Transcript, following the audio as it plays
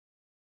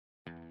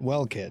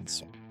Well,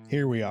 kids,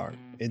 here we are.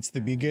 It's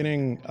the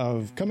beginning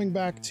of coming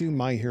back to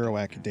My Hero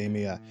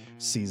Academia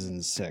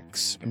Season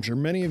 6. I'm sure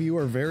many of you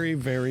are very,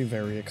 very,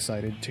 very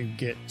excited to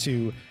get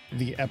to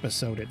the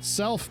episode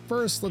itself.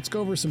 First, let's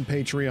go over some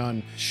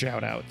Patreon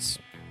shoutouts.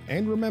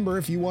 And remember,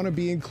 if you want to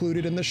be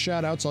included in the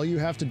shoutouts, all you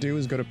have to do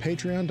is go to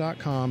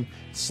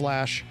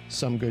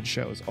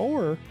patreon.com/somegoodshows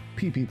or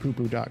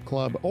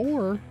pppoopoo.club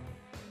or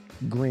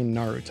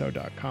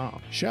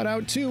greennaruto.com. Shout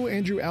out to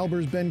Andrew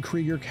Albers, Ben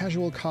Krieger,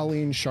 Casual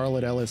Colleen,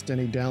 Charlotte Ellis,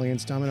 Denny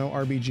Dalliance, Domino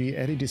RBG,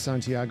 Eddie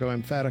DeSantiago,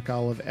 Emphatic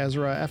Olive,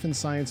 Ezra, Effin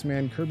Science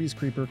Man, Kirby's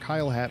Creeper,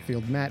 Kyle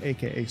Hatfield, Matt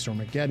aka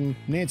Stormageddon,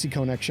 Nancy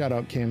Konek, shout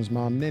out Cam's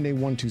mom,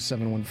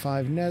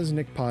 Nene12715, Nez,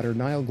 Nick Potter,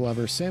 Niall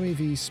Glover, Sammy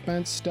V,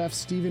 Spence, Steph,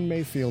 Stephen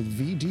Mayfield,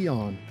 V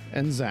Dion,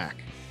 and Zach.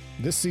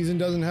 This season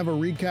doesn't have a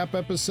recap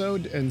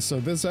episode, and so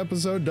this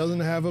episode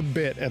doesn't have a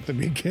bit at the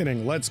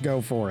beginning. Let's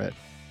go for it.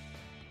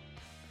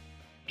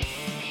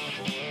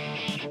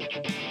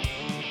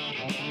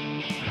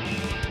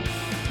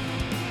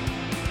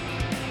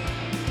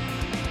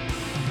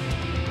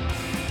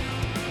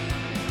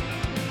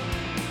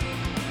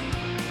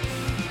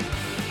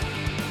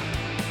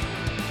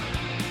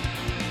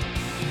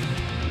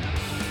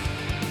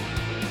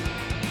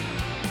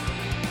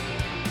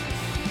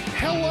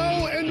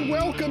 Hello and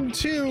welcome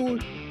to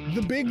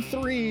the Big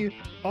Three,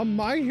 a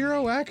My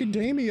Hero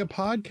Academia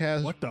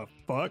podcast. What the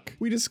fuck?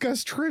 We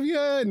discuss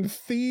trivia and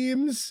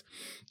themes,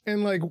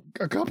 and like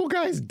a couple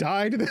guys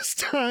died this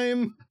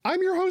time.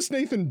 I'm your host,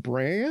 Nathan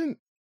Brandt.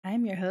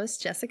 I'm your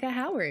host, Jessica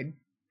Howard.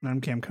 And I'm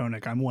Cam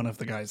Koenig. I'm one of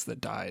the guys that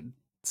died.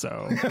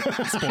 So,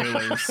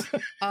 spoilers.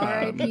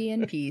 R.I.P.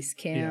 in peace,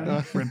 Cam.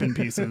 Yeah, rip in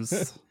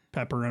pieces,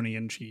 pepperoni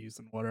and cheese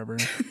and whatever.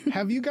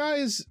 Have you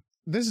guys,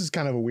 this is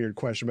kind of a weird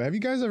question, but have you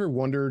guys ever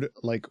wondered,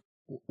 like,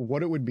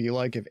 what it would be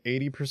like if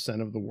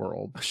 80% of the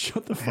world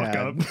Shut the fuck had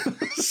up.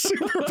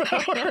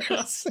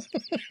 superpowers?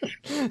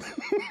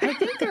 I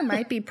think there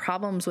might be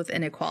problems with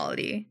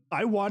inequality.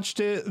 I watched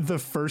it the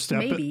first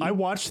Maybe. I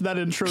watched that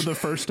intro the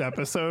first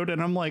episode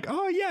and I'm like,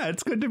 oh yeah,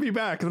 it's good to be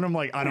back. And then I'm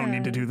like, I don't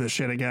need to do this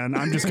shit again.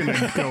 I'm just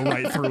gonna go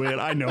right through it.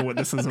 I know what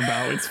this is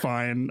about. It's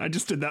fine. I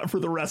just did that for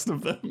the rest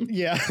of them.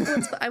 Yeah.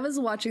 I was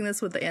watching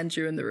this with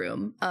Andrew in the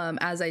room,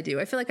 as I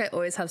do. I feel like I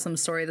always have some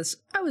story.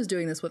 I was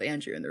doing this with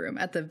Andrew in the room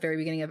at the very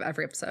beginning of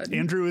every episode.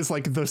 Andrew is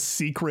like the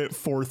secret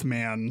fourth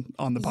man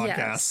on the podcast.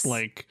 Yes.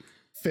 Like,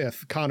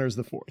 Fifth, Connor's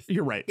the fourth.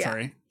 you're right. Yeah.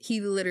 Sorry.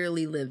 He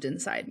literally lived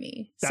inside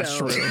me. That's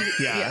so, true.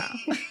 Yeah.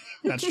 Yeah.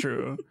 That's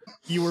true.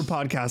 You were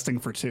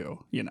podcasting for two,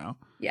 you know?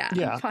 Yeah.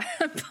 Yeah.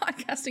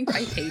 Podcasting.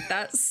 I hate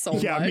that so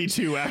Yeah, much. me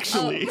too,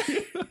 actually.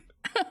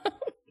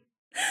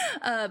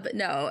 But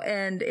no,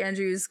 and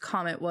Andrew's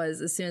comment was,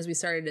 as soon as we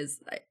started,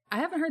 I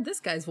haven't heard this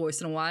guy's voice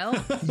in a while.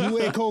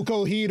 Yue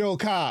Koko Hiro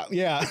Ka.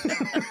 Yeah.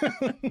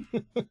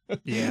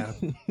 Yeah.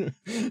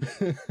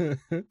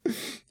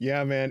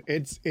 Yeah, man.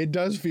 It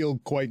does feel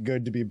quite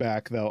good to be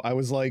back though. I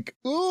was like,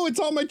 ooh, it's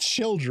all my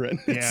children.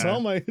 It's Yeah. all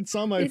my It's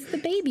the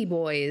baby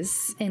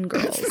boys and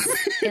girls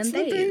it's and the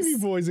baby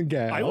theys. boys and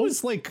gals. I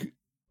was like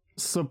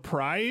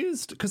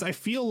surprised because I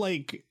feel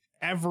like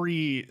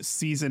every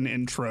season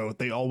intro,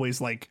 they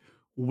always like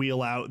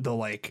wheel out the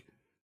like,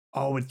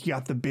 oh, you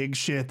got the big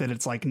shit that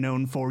it's like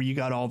known for. You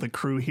got all the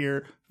crew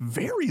here.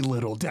 Very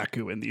little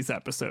Deku in these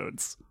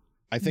episodes.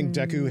 I think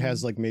Deku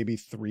has like maybe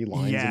 3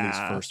 lines in these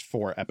Yeah. first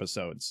 4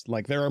 episodes.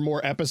 Like there are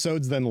more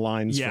episodes than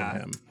lines Yeah.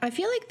 from him. I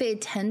feel like they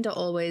tend to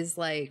always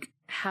like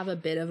have a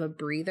bit of a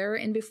breather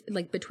in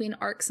like between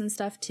arcs and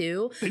stuff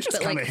too. They just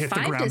But, kind like, of hit the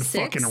 5 to ground 6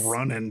 fucking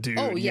running, dude.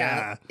 Oh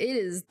yeah. It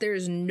is.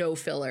 There's no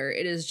filler.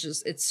 It is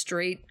just, it's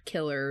straight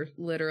killer,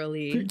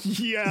 literally.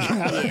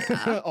 Yeah.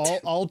 Yeah.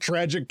 all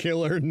tragic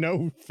killer,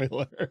 no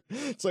filler.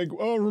 It's like,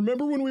 oh,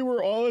 remember when we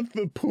were all at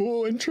the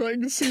pool and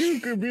trying to see who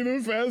could be the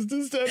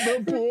fastest at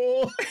the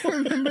pool?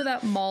 Remember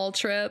that mall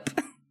trip?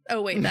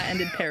 Oh wait, that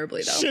ended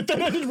terribly though. Shit, that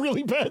ended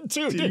really bad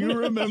too. Do didn't you it?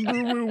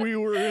 remember when we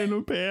were in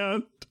a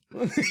band?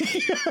 Yeah,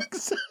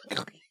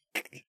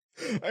 exactly.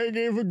 I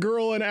gave a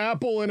girl an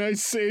apple and I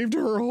saved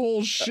her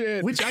whole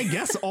shit. Which I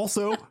guess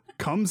also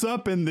comes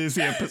up in these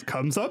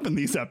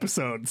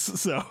episodes.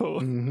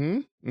 So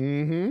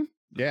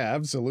Yeah,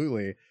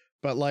 absolutely.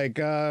 But like,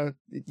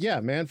 yeah,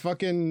 man,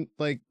 fucking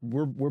like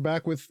we're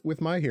back with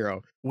My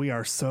Hero. we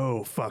are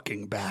so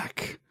fucking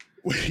back.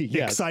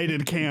 Yes.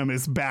 Excited Cam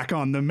is back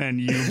on the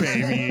menu,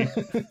 baby.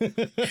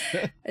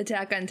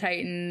 Attack on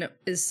Titan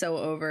is so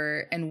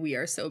over and we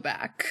are so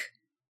back.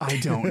 I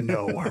don't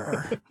know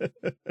her.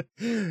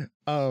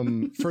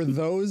 For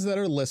those that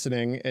are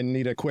listening and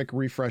need a quick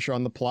refresher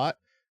on the plot,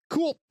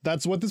 cool.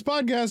 That's what this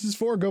podcast is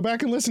for. Go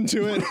back and listen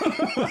to it.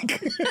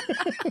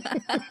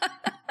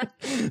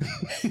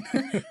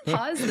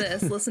 Pause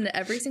this, listen to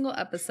every single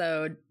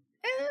episode,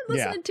 and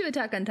listen Yeah. to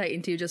Attack on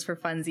Titan 2 just for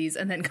funsies,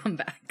 and then come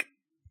back.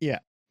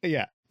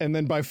 Yeah, and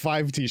then buy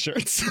 5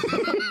 t-shirts.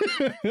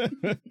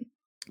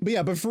 But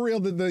yeah, but for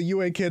real, the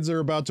UA kids are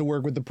about to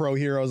work with the pro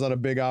heroes on a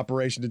big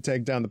operation to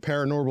take down the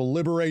Paranormal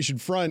Liberation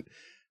Front.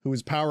 who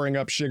is powering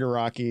up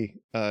Shigaraki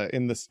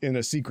in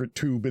a secret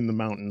tube in the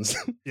mountains.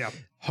 Yeah.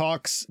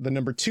 Hawks, the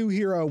number 2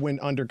 hero, went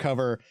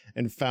undercover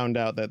and found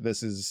out that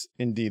this is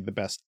indeed the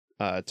best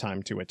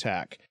time to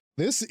attack.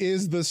 This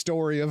is the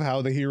story of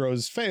how the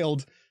heroes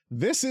failed.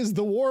 This is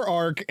the war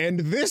arc, and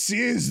this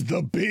is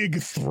the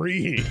big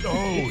 3.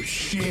 Oh,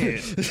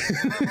 shit.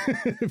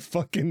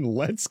 Fucking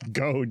let's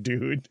go,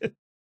 dude.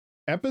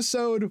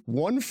 Episode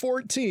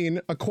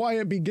 114, A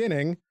Quiet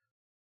Beginning.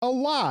 A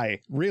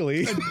lie,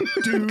 really.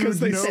 Dude, Because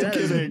they no said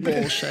kidding.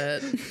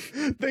 Bullshit.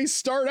 they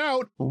start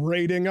out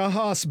raiding a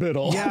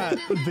hospital. Yeah,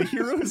 the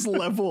heroes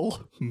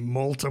level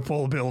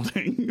multiple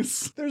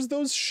buildings. There's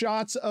those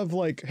shots of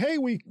like, hey,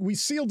 we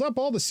sealed up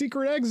all the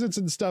secret exits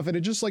and stuff, and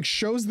it just like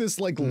shows this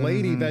like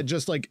lady that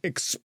just like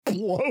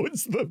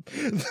explodes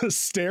the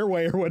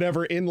stairway or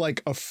whatever in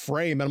like a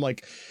frame. And I'm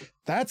like,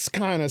 that's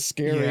kind of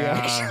scary,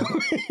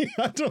 actually.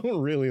 I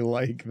don't really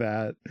like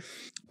that.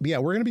 But yeah,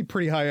 we're going to be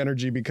pretty high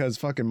energy because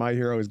fucking My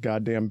Hero is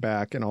goddamn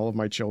back and all of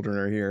my children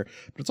are here.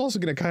 But it's also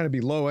going to kind of be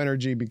low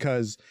energy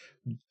because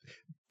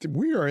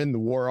we are in the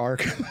war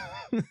arc.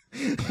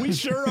 We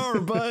sure are,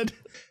 bud.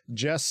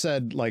 Jess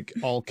said like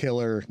all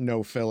killer,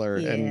 no filler.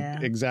 Yeah.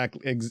 And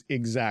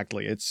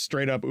exactly. It's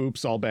straight up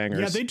oops, all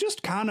bangers. Yeah, they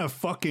just kind of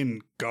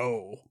fucking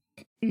go.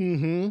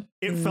 Mm-hmm.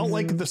 It felt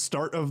like the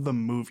start of the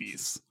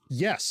movies.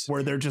 Yes.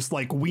 Where they're just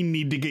like, we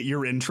need to get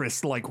your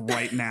interest like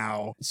right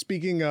now.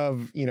 Speaking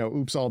of,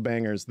 oops, all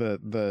bangers,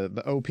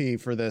 the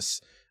OP for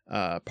this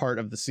part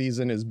of the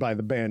season is by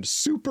the band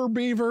Super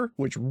Beaver,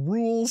 which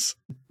rules.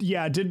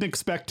 Yeah, didn't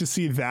expect to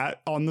see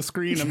that on the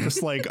screen. I'm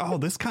just like, oh,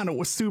 this kind of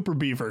was Super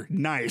Beaver.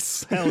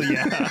 Nice. Hell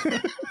yeah.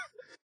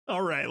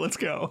 All right, let's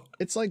go.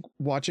 It's like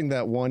watching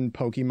that one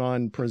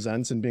Pokemon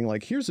Presents and being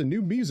like, here's a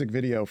new music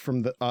video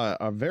from the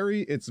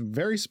it's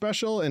very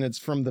special, and it's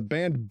from the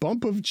band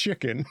Bump of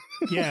Chicken.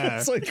 Yeah.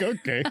 It's like,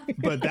 okay.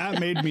 But that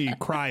made me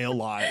cry a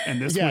lot,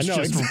 and this was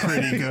just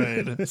pretty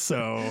good.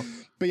 So,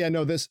 but yeah,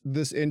 no,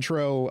 this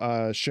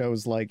intro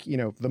shows like,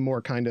 the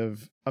more kind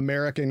of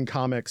American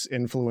comics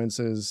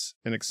influences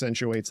and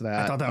accentuates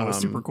that. I thought that was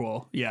super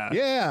cool. Yeah.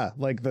 Yeah,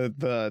 like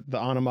the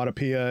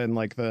onomatopoeia and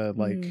like the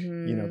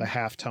the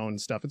halftone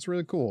stuff. It's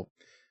really cool.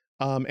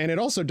 And it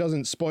also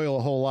doesn't spoil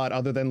a whole lot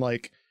other than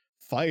like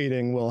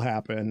fighting will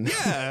happen.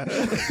 Yeah.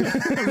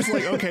 I was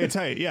like, okay,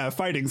 tight. Yeah,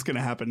 fighting's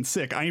gonna happen.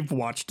 Sick. I've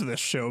watched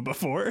this show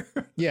before.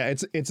 Yeah,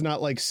 it's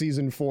not like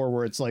season 4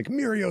 where it's like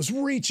Mirio's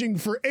reaching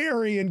for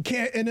Eri and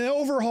an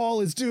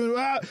overhaul is doing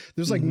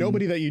There's like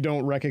nobody that you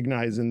don't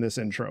recognize in this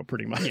intro,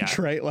 pretty much,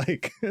 right?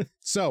 Like,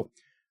 so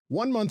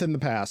 1 month in the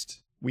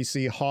past, we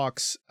see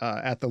Hawks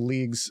at the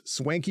League's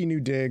swanky new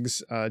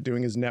digs,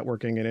 doing his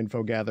networking and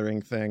info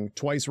gathering thing.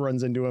 Twice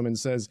runs into him and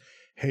says,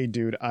 hey,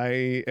 dude,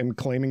 I am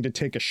claiming to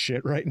take a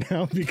shit right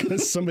now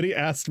because somebody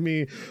asked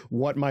me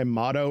what my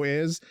motto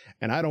is,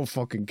 and I don't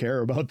fucking care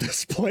about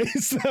this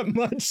place that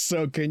much.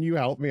 So can you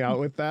help me out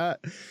with that?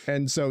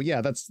 And so,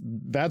 yeah,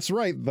 that's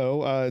right,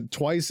 though.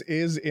 Twice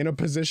is in a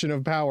position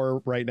of power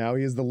right now.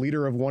 He is the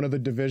leader of one of the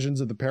divisions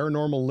of the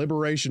Paranormal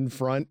Liberation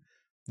Front.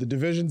 The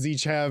divisions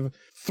each have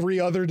 3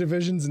 other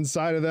divisions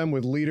inside of them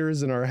with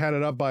leaders and are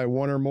headed up by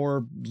 1 or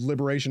more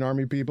Liberation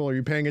Army people. Are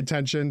you paying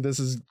attention? This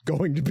is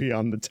going to be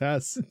on the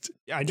test.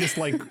 I just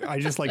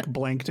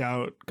blanked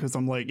out because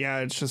I'm like, yeah,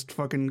 it's just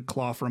fucking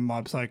Claw from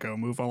Mob Psycho.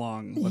 Move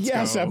along. Let's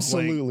yes, go.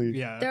 absolutely. Like,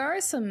 yeah. There are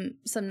some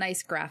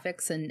nice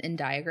graphics and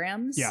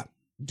diagrams. Yeah.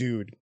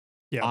 Dude.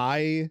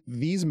 Yeah.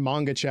 These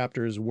manga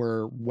chapters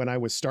were when I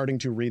was starting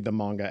to read the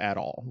manga at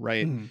all,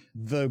 right?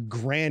 The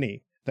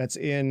granny that's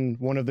in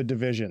one of the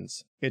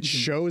divisions. It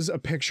shows a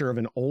picture of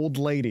an old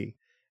lady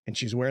and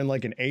she's wearing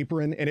like an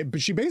apron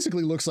but she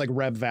basically looks like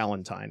Reb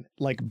Valentine,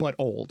 like, but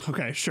old.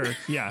 Okay, sure.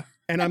 Yeah.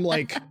 And I'm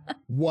like,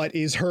 what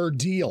is her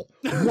deal?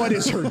 What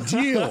is her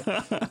deal?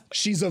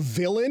 She's a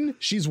villain.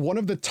 She's one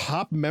of the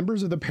top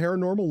members of the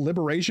Paranormal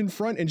Liberation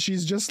Front, and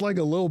she's just like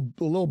a little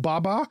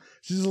baba.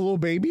 She's a little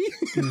baby.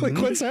 Like,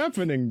 what's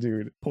happening,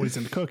 dude?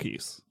 Poisoned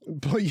cookies.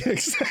 But yeah,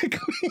 exactly.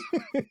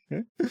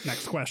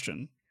 Next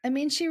question. I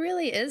mean, she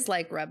really is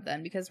like Reb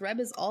then, because Reb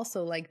is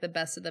also like the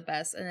best of the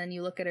best. And then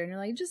you look at her and you're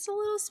like, just a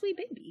little sweet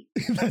baby.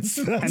 that's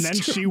and then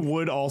true. she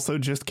would also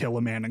just kill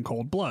a man in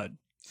cold blood.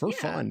 For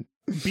fun.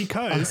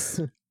 Because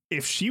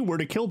if she were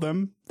to kill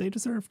them, they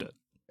deserved it.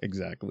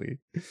 Exactly.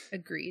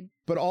 Agreed.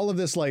 But all of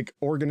this like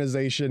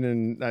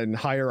organization and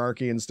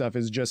hierarchy and stuff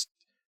is just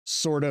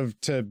sort of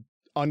to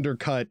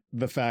undercut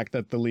the fact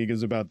that the League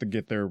is about to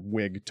get their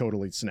wig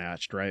totally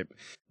snatched, right?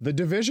 The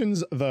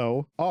divisions,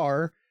 though,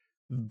 are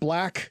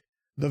Black,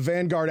 the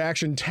Vanguard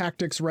Action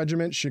Tactics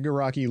Regiment.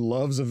 Shigaraki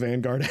loves a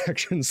Vanguard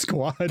Action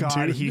Squad.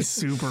 God, dude. he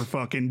super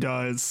fucking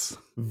does.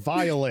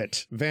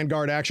 Violet,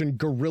 Vanguard Action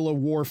Guerrilla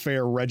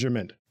Warfare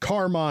Regiment.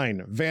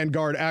 Carmine,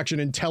 Vanguard Action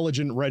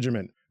Intelligent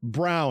Regiment.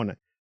 Brown,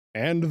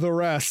 and the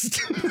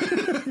rest.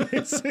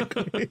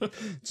 Basically,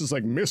 it's just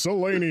like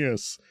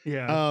miscellaneous.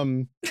 Yeah.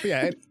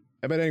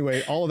 But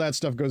anyway, all of that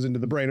stuff goes into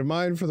the brain of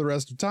mine for the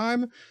rest of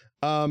time.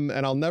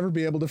 And I'll never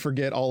be able to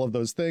forget all of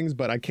those things,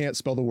 but I can't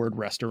spell the word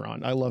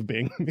restaurant. I love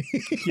being me.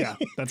 Yeah,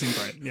 that seems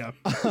right. Yeah.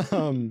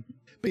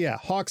 But yeah,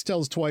 Hawks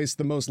tells Twice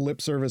the most lip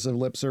service of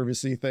lip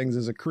servicey things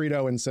is a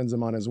credo and sends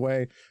him on his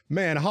way.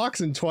 Man, Hawks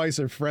and Twice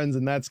are friends,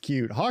 and that's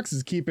cute. Hawks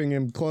is keeping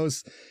him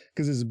close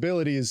because his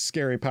ability is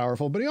scary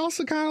powerful, but he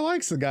also kind of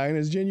likes the guy and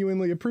is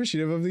genuinely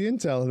appreciative of the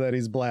intel that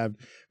he's blabbed.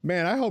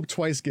 Man, I hope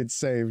Twice gets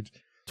saved.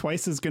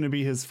 Twice is going to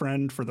be his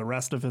friend for the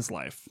rest of his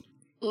life.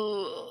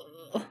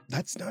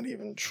 That's not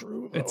even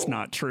true, though. It's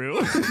not true.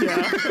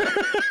 Yeah.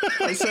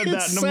 I said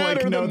that and I'm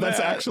like, no, that's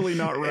actually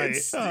not right.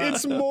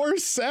 It's more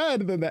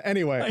sad than that.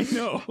 Anyway. I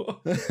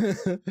know.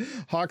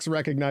 Hawks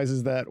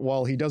recognizes that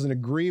while he doesn't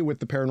agree with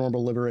the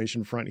Paranormal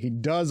Liberation Front, he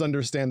does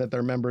understand that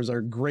their members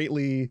are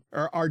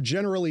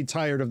generally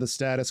tired of the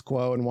status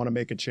quo and want to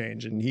make a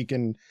change, and he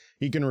can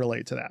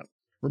relate to that.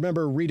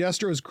 Remember,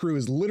 Redestro's crew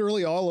is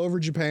literally all over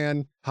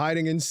Japan,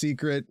 hiding in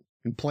secret,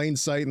 in plain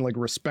sight, and like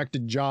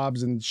respected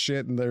jobs and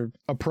shit, and they're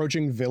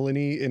approaching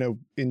villainy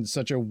in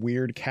such a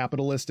weird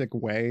capitalistic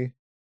way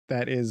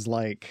that is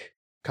like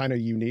kind of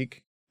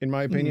unique in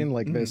my opinion.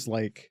 This,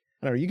 like,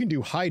 I don't know, you can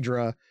do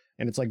Hydra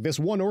and it's like this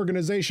one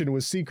organization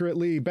was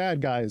secretly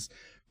bad guys,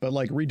 but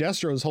like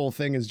Redestro's whole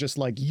thing is just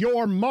like,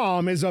 your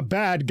mom is a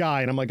bad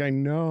guy, and I'm like, I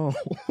know.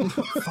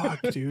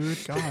 Fuck, dude,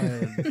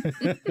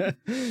 God.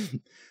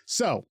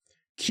 So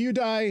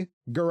Kyudai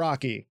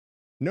Garaki,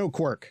 no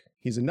quirk.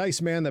 He's a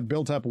nice man that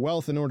built up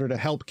wealth in order to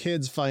help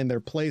kids find their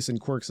place in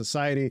quirk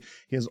society.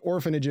 He has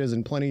orphanages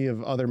and plenty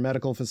of other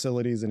medical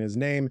facilities in his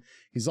name.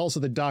 He's also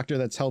the doctor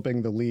that's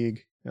helping the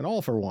League and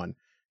All for One.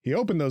 He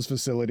opened those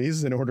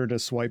facilities in order to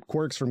swipe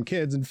quirks from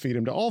kids and feed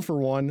them to All for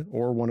One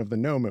or one of the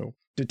Nomu.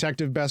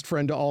 Detective best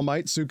friend to All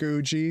Might,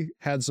 Tsukauchi,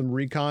 had some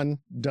recon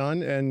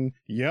done, and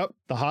yep,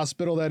 the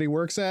hospital that he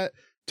works at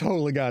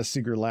totally got a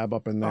secret lab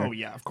up in there. Oh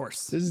yeah, of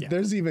course.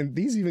 These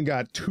even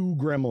got 2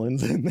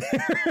 gremlins in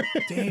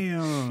there.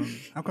 Damn.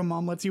 How come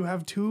mom lets you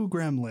have 2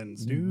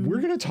 gremlins, dude? We're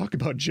going to talk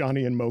about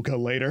Johnny and Mocha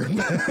later.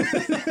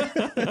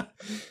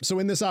 So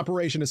in this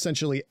operation,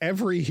 essentially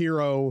every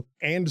hero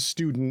and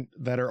student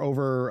that are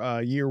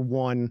over year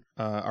 1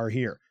 are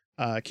here.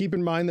 Keep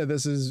in mind that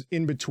this is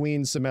in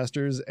between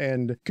semesters,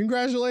 and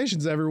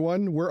congratulations,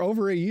 everyone. We're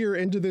over a year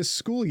into this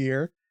school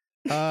year.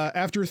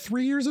 After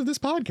 3 years of this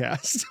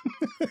podcast.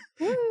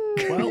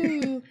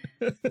 Well,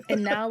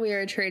 and now we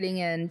are trading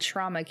in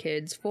trauma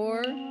kids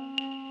for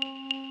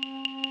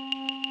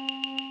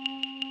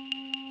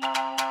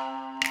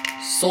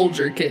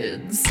soldier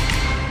kids.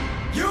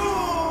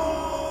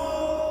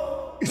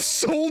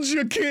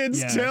 Soldier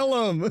kids, yeah.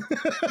 Tell them.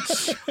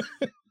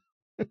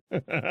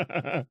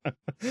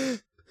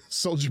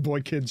 Soldier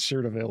Boy Kids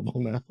shirt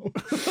available now.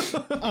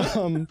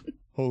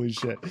 Holy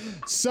shit.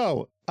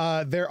 So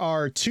there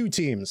are 2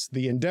 teams,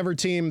 the Endeavor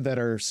team that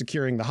are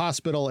securing the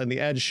hospital and the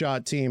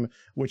Edgeshot team,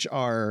 which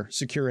are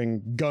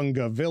securing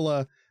Gunga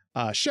Villa.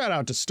 Shout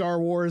out to Star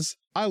Wars.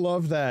 I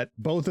love that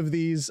both of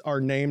these are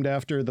named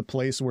after the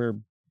place where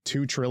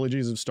 2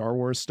 trilogies of Star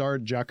Wars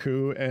start,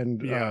 Jakku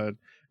and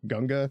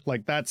Gunga.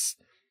 Like that's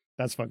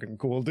fucking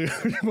cool, dude.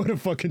 What a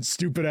fucking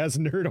stupid ass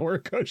nerd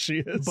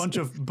Horikoshi is. Bunch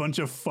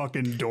of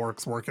fucking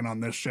dorks working on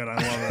this shit. I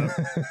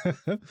love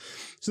it.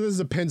 So this is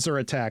a pincer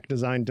attack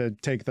designed to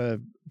take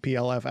the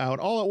PLF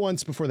out all at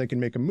once before they can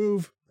make a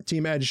move.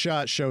 Team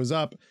Edgeshot shows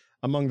up.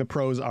 Among the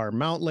pros are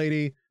Mount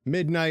Lady,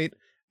 Midnight,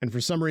 and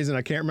for some reason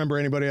I can't remember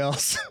anybody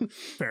else.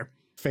 Fair.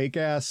 Fake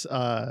ass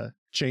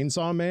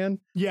Chainsaw Man.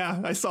 Yeah,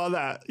 I saw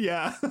that.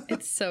 Yeah.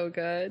 It's so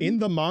good. In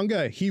the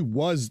manga, he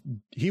was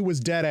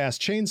dead ass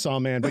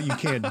Chainsaw Man, but you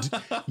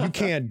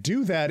can't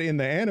do that in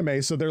the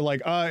anime, so they're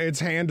like, it's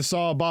Hand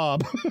Saw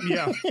Bob.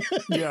 Yeah.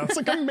 Yeah. It's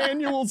like a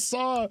manual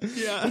saw.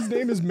 Yeah. His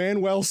name is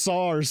Manuel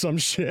Saw or some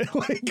shit.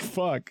 Like,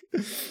 fuck.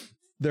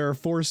 There are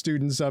 4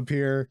 students up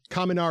here.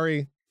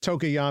 Kaminari,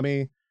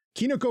 Tokuyami,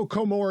 Kinoko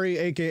Komori,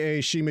 aka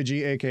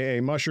Shimaji,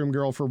 aka Mushroom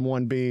Girl from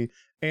 1B,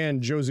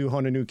 and Jozu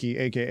Honanuki,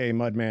 aka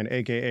Mudman,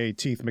 aka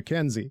Teeth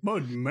McKenzie.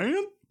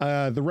 Mudman?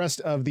 The rest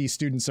of the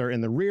students are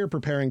in the rear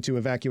preparing to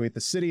evacuate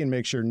the city and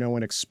make sure no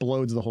one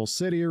explodes the whole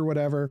city or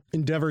whatever.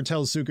 Endeavor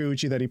tells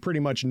Tsukauchi that he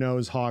pretty much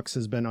knows Hawks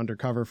has been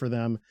undercover for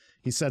them.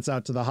 He sets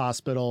out to the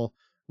hospital,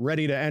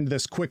 ready to end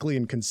this quickly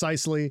and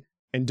concisely.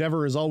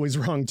 Endeavor is always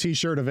wrong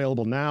t-shirt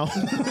available now.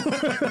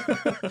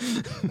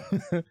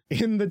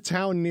 In the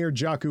town near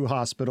Jakku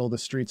Hospital, the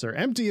streets are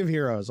empty of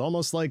heroes,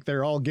 almost like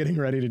they're all getting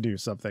ready to do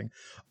something.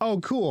 Oh,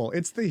 cool.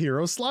 It's the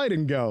hero Slide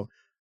and Go.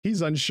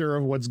 He's unsure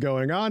of what's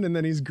going on, and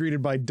then he's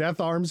greeted by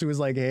Death Arms, who is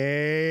like,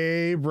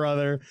 hey,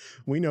 brother,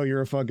 we know you're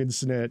a fucking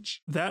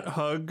snitch. That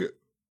hug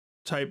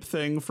type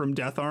thing from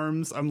Death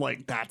Arms, I'm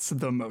like, that's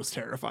the most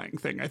terrifying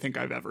thing I think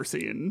I've ever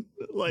seen.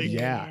 Like,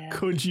 yeah.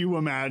 Could you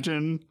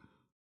imagine?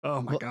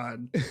 Oh my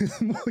God.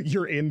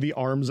 You're in the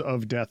arms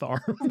of Death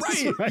Arms.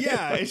 Right.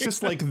 Yeah. It's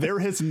just like there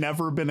has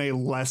never been a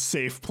less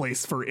safe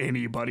place for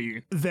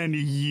anybody than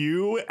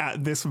you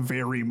at this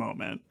very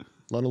moment.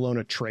 let alone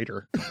a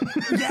traitor.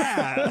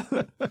 Yeah.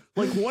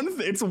 Like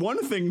it's one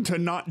thing to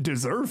not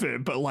deserve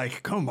it, but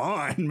like, come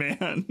on,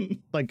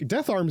 man. Like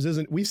Death Arms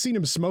isn't, we've seen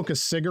him smoke a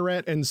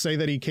cigarette and say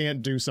that he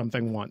can't do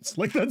something once.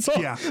 Like that's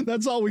all,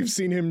 that's all we've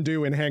seen him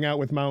do and hang out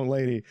with Mount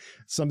Lady.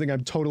 Something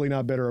I'm totally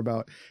not bitter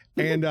about.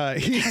 And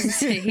he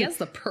has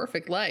the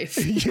perfect life.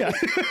 Yeah.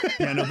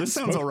 Yeah, no, this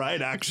sounds all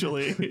right,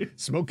 actually.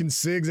 Smoking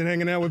cigs and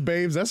hanging out with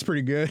babes. That's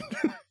pretty good.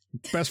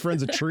 Best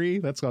friend's a tree.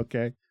 That's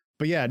okay.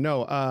 But yeah,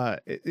 no,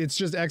 it's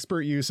just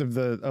expert use of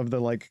the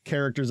like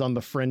characters on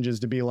the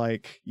fringes to be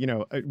like, you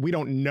know, we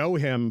don't know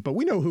him, but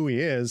we know who he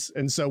is.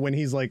 And so when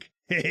he's like,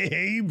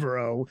 hey,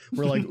 bro,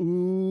 we're like,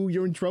 ooh,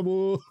 you're in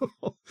trouble.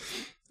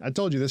 I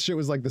told you this shit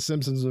was like the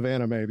Simpsons of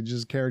anime,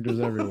 just characters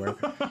everywhere.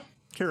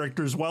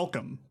 Characters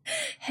welcome.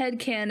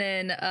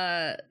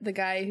 Headcanon, the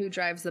guy who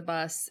drives the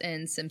bus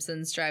in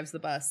Simpsons drives the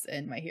bus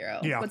in My Hero.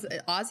 Yeah. What's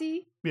it,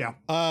 Ozzy? Yeah.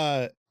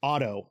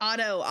 Otto,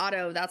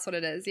 that's what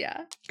it is,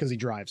 yeah. Because he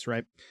drives,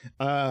 right?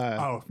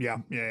 Oh, yeah.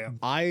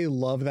 I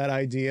love that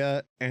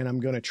idea, and I'm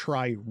going to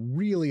try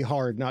really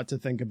hard not to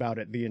think about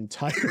it the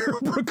entire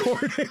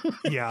recording.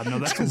 Yeah, no,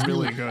 that's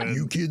really good.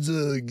 You kids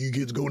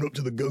going up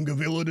to the Gunga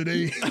Villa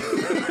today?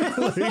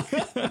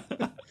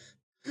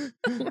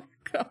 Oh my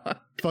God.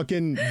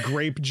 Fucking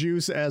grape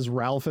juice as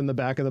Ralph in the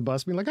back of the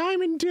bus being like,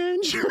 I'm in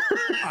danger.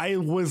 I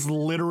was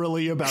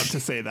literally about to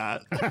say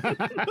that.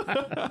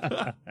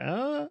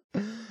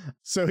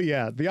 So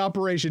yeah, the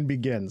operation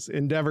begins.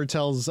 Endeavor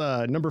tells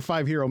number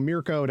 5 hero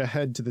Mirko to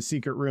head to the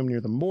secret room near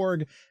the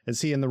morgue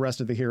as he and the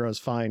rest of the heroes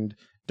find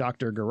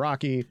Dr.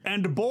 Garaki.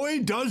 And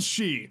boy, does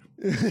she.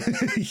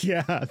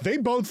 Yeah, they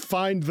both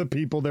find the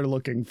people they're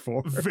looking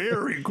for.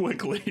 Very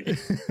quickly.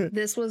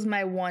 This was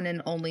my one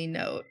and only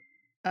note.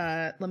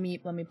 Let me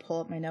pull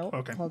up my note.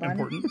 Okay, hold on.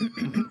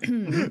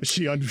 important.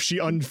 She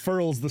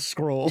unfurls the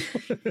scroll.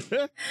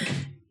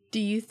 Do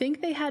you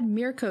think they had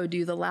Mirko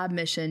do the lab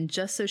mission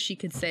just so she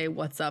could say,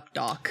 "What's up,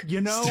 Doc"?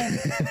 You know,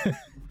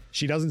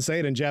 she doesn't say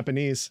it in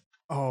Japanese.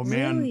 Oh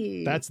man,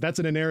 really? That's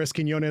an Inaris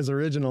Quinones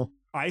original.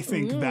 I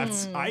think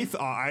that's I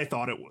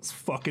thought it was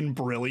fucking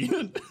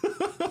brilliant.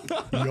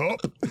 Yup.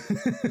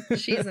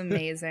 She's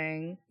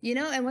amazing. You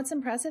know, and what's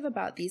impressive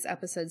about these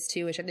episodes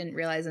too, which I didn't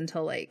realize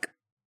until like,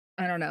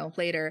 I don't know,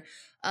 later,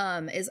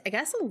 is I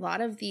guess a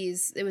lot of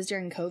these, it was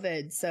during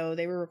COVID, so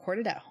they were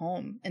recorded at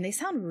home and they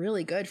sound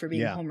really good for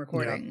being home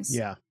recordings.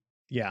 Yeah.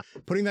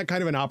 Putting that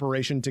kind of an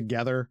operation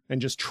together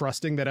and just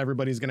trusting that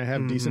everybody's going to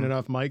have decent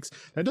enough mics,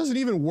 that doesn't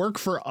even work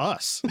for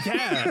us.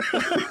 Yeah.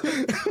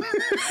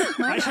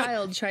 My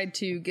child tried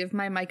to give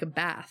my mic a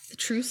bath.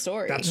 True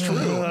story. That's true.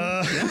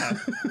 Yeah.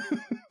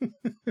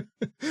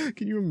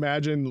 Can you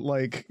imagine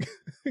like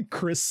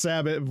Chris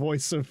Sabat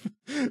voice of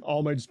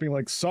All Might just being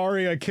like,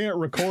 sorry, I can't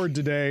record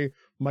today.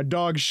 My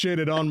dog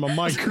shitted on my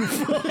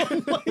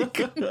microphone. Like,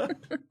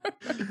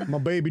 my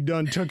baby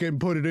done took it and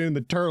put it in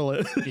the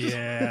toilet.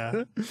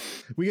 Yeah.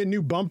 We get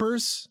new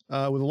bumpers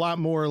with a lot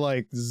more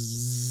like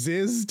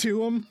zizz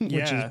to them,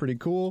 which is pretty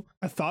cool.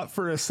 I thought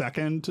for a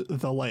second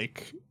the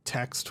like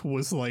text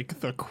was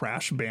like the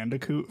Crash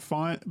Bandicoot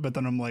font, but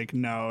then I'm like,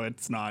 no,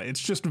 it's not.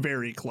 It's just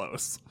very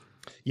close.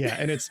 Yeah,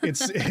 and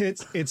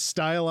it's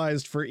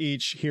stylized for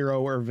each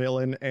hero or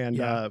villain, and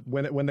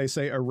when they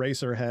say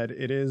Eraserhead,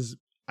 it is,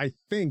 I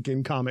think,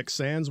 in Comic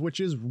Sans, which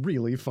is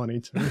really funny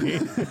to me.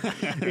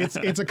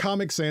 It's a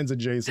Comic Sans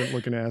adjacent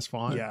looking ass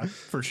font. Yeah,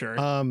 for sure.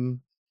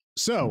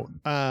 So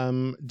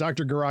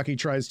Dr. Garaki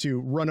tries to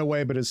run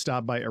away, but is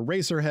stopped by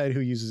Eraserhead, who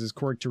uses his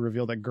quirk to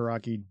reveal that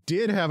Garaki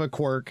did have a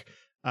quirk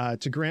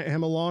to grant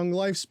him a long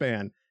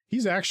lifespan.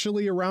 He's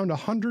actually around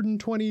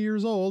 120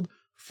 years old.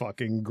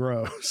 Fucking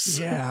gross.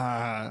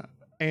 Yeah.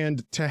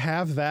 And to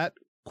have that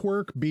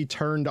quirk be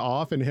turned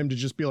off and him to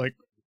just be like,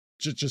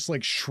 just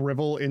like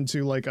shrivel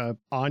into like a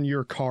on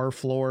your car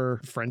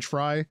floor French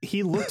fry.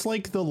 He looks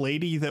like the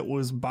lady that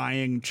was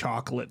buying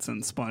chocolates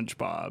in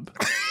SpongeBob.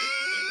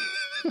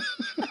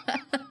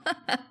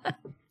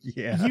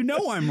 Yeah. You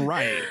know I'm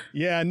right.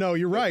 Yeah, no,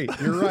 you're right.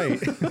 You're right.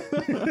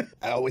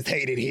 I always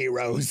hated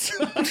heroes.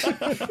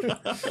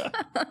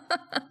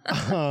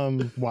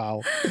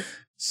 Wow.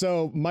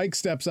 So Mike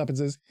steps up and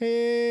says,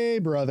 hey,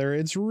 brother,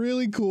 it's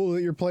really cool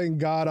that you're playing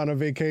God on a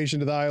vacation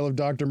to the Isle of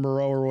Dr.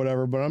 Moreau or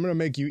whatever, but I'm going to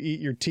make you eat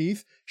your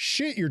teeth,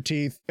 shit your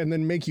teeth, and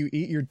then make you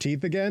eat your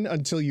teeth again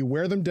until you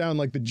wear them down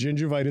like the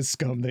gingivitis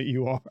scum that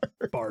you are.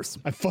 Bars.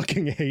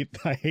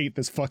 I hate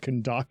this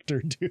fucking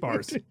doctor, dude.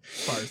 Bars.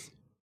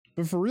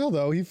 But for real,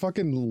 though, he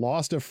fucking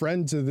lost a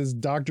friend to this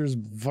doctor's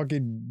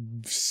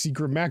fucking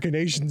secret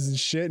machinations and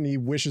shit, and he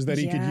wishes that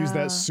he could use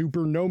that super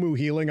Nomu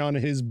healing on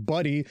his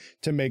buddy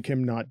to make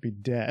him not be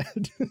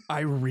dead. I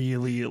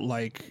really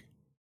like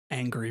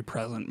Angry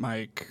Present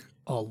Mike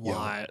a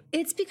lot.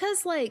 It's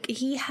because like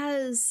he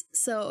has,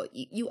 so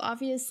you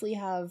obviously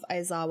have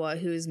Aizawa,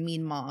 who's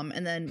mean mom,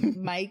 and then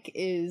Mike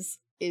is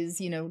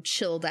you know,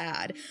 chill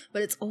dad,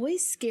 but it's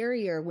always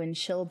scarier when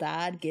chill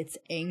dad gets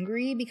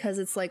angry because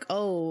it's like,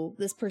 oh,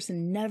 this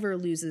person never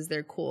loses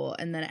their cool,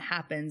 and then it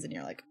happens and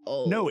you're like,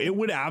 oh no, it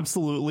would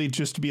absolutely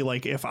just be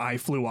like if I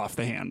flew off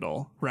the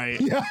handle, right?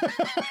 Yeah.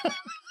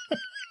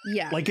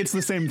 Yeah. Like, it's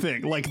the same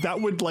thing. Like,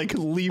 that would like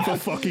leave a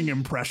fucking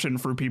impression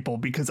for people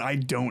because I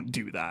don't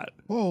do that.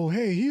 Whoa,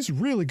 hey, he's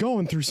really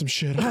going through some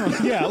shit, huh?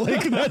 Yeah,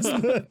 like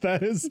that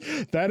is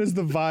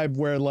the vibe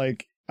where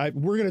like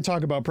we're gonna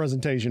talk about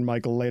presentation,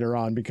 Michael, later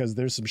on because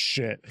there's some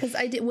shit. Because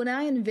when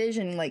I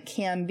envision like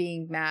Cam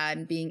being mad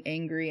and being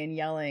angry and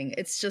yelling,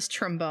 it's just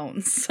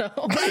trombones. So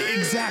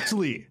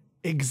Exactly.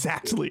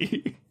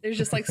 there's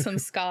just like some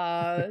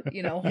ska,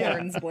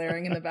 horns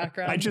blaring in the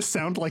background. I just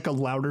sound like a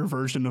louder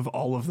version of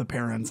all of the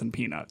parents and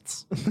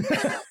Peanuts.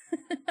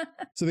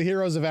 So the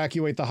heroes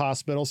evacuate the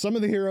hospital. Some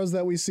of the heroes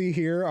that we see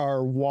here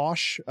are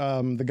Wash,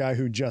 the guy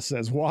who just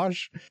says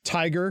Wash,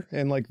 Tiger,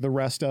 and like the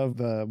rest of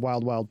the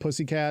Wild Wild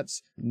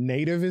Pussycats.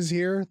 Native is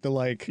here, the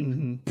like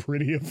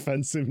pretty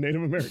offensive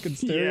Native American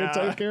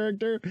stereotype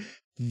character.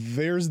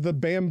 There's the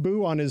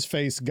bamboo on his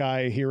face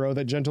guy hero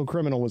that Gentle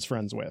Criminal was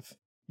friends with.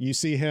 You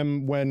see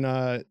him when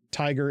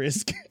Tiger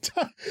is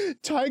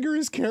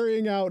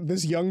carrying out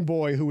this young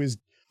boy who is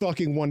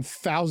fucking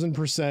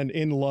 1000%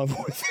 in love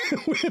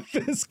with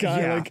this guy.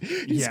 Yeah. Like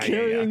he's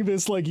carrying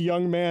this like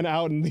young man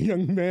out, and the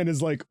young man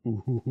is like,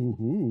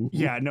 ooh.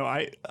 Yeah, no,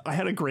 I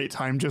had a great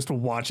time just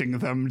watching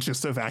them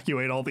just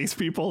evacuate all these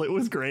people. It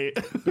was great.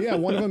 Yeah,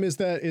 one of them is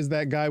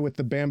that guy with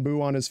the bamboo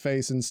on his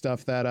face and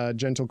stuff that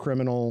Gentle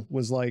Criminal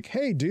was like,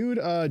 hey dude,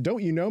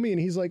 don't you know me?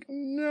 And he's like,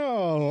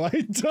 no,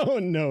 I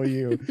don't know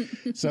you.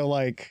 So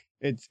like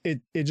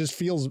it just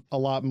feels a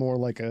lot more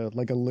like a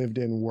lived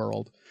in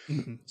world.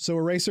 Mm-hmm. So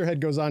Eraserhead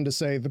goes on to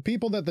say, the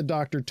people that the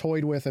doctor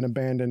toyed with and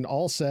abandoned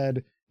all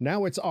said,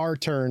 now it's our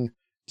turn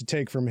to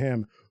take from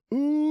him.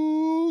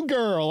 Ooh,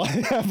 girl,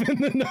 I have in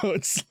the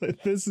notes.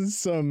 This is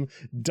some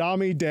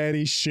Dommy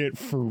Daddy shit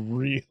for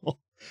real.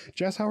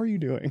 Jess, how are you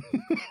doing?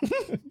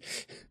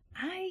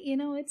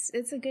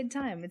 It's a good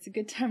time. It's a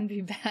good time to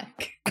be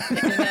back in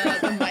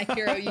the My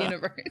Hero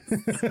universe.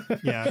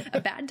 Yeah. A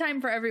bad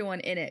time for everyone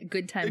in it.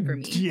 Good time for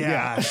me.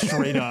 Yeah,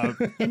 straight up.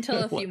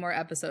 Until a few more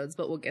episodes,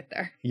 but we'll get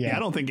there. Yeah, I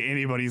don't think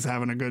anybody's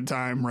having a good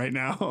time right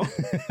now.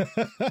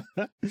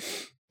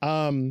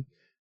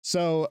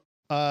 So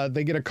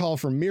they get a call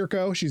from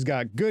Mirko. She's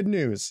got good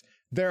news.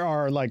 There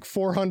are like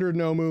 400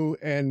 Nomu,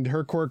 and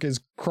her quirk is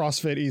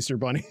CrossFit Easter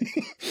Bunny.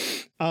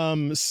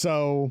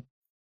 So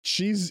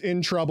she's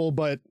in trouble,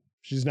 but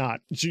she's not.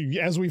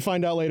 As we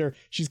find out later,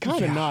 she's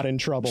kind of not in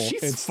trouble.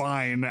 It's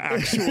fine,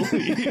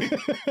 actually.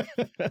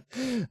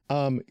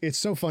 It's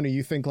so funny.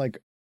 You think like,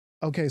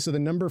 okay, so the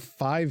number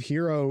 5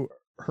 hero,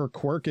 her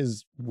quirk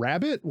is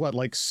rabbit. What,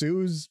 like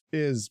Sue's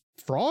is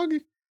frog?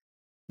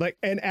 Like,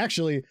 and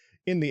actually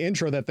in the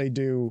intro that they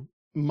do,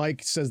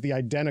 Mike says the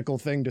identical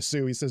thing to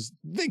Sue. He says,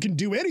 they can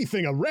do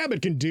anything a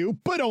rabbit can do,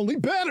 but only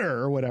better,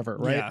 or whatever,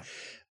 right?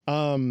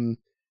 Yeah.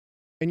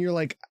 And you're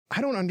like,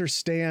 I don't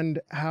understand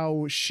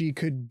how she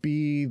could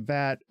be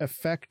that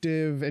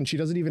effective, and she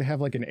doesn't even have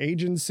like an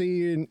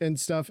agency and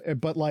stuff.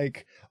 But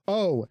like,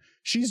 oh,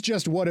 she's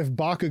just what if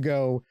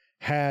Bakugo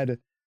had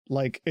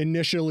like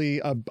initially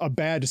a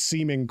bad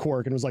seeming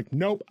quirk and was like,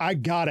 nope, I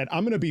got it.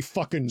 I'm going to be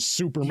fucking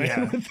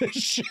Superman with this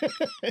shit.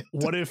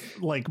 What if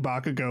like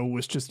Bakugo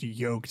was just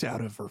yoked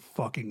out of her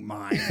fucking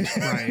mind,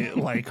 right?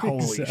 Like,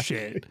 holy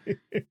shit.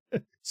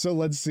 So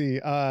let's see.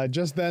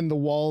 Just then the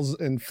walls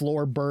and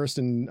floor burst,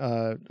 and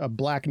a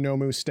black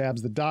Nomu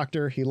stabs the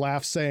doctor. He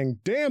laughs,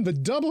 saying, damn, the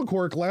double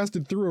quirk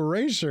lasted through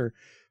erasure.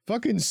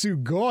 Fucking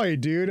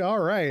Sugoi, dude. All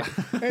right.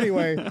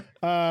 Anyway,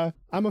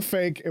 I'm a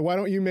fake. Why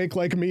don't you make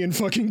like me and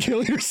fucking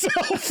kill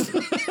yourself?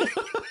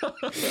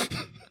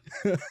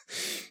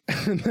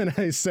 And then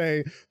I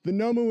say, the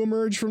Nomu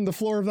emerged from the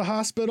floor of the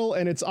hospital,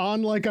 and it's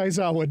on like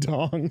Aizawa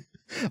Dong.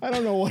 I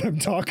don't know what I'm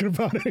talking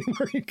about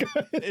anymore, you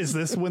guys. Is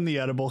this when the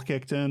edible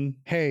kicked in?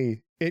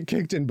 Hey, it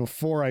kicked in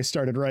before I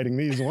started writing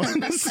these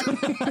ones.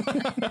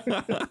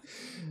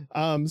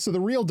 So the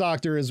real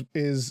doctor is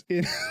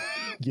in...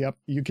 Yep,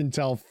 you can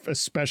tell,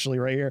 especially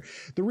right here.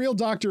 The real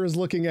doctor is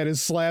looking at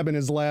his slab in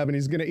his lab, and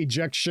he's going to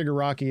eject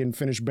Shigaraki and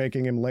finish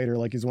baking him later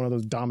like he's one of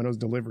those Domino's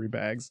delivery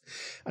bags.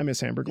 I miss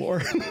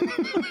Hamburglore.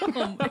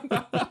 Oh my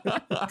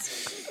God.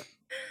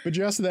 But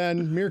just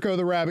then, Mirko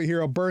the rabbit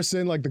hero bursts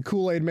in like the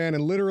Kool-Aid man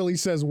and literally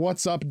says,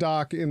 what's up,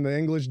 Doc, in the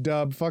English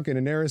dub. Fucking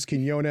Inaris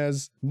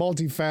Quinones,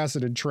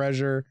 multifaceted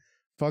treasure.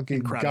 Fucking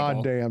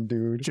incredible. Goddamn,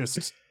 dude.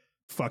 Just...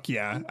 Fuck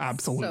yeah,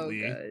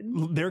 absolutely.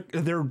 So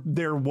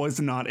there was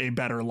not a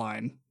better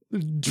line.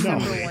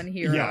 Number one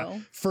hero. Yeah,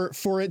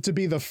 for it to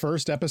be the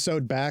first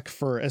episode back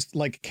for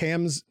like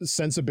Cam's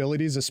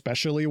sensibilities,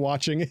 especially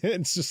watching it,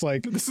 it's just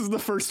like, this is the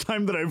first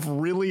time that I've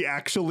really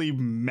actually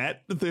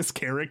met this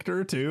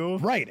character too.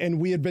 Right,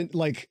 and we had been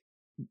like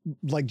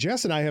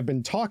Jess and I have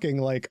been talking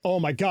like, oh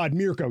my God,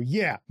 Mirko,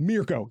 yeah,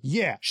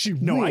 she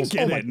rules. I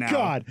get it now.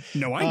 God.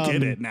 No, I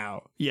get it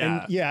now.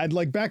 Yeah. And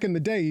like back in the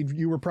day,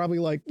 you were probably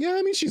like, yeah,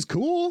 I mean, she's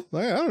cool.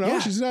 I don't know,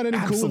 she's not any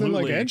cooler than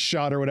like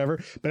Edgeshot or whatever.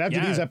 But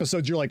after these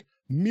episodes, you're like,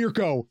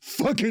 Mirko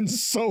fucking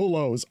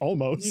solos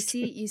almost.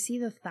 You see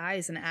the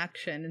thighs in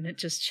action, and it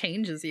just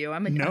changes you.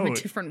 I'm a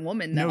different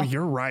woman now. No,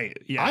 you're right.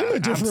 Yeah, I'm a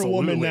different absolutely.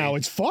 woman now.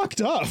 It's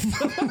fucked up.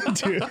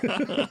 Dude.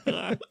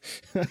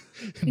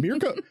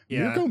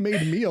 Mirko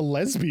made me a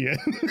lesbian.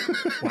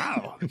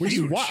 Wow. Which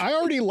is why I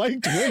already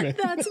liked women.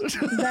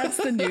 That's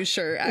the new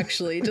shirt,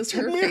 actually. Just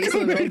her face.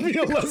 Mirko made me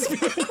a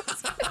lesbian.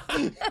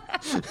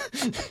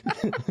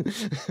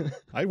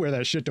 I wear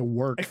that shit to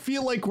work. I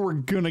feel like we're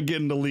gonna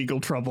get into legal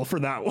trouble for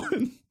that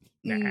one.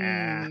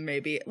 Nah.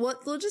 Maybe. Well,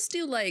 we'll just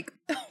do like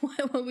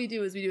what we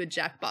do is we do a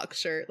Jackbox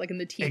shirt, like in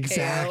the TKO.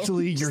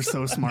 Exactly. You're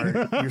so smart.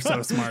 You're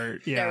so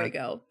smart. Yeah. There we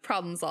go.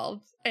 Problem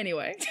solved.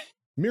 Anyway.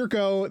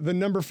 Mirko, the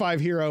number 5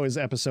 hero, is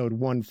episode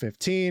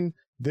 115.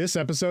 This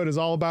episode is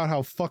all about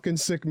how fucking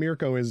sick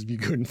Mirko is, if you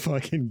couldn't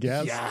fucking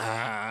guess.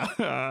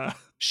 Yeah.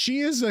 She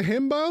is a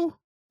himbo,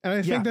 and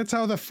I think that's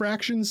how the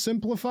fractions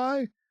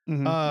simplify.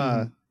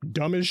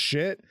 Dumb as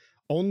shit.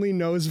 Only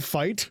knows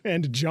fight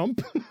and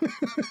jump.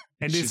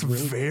 And is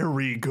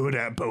very good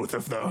at both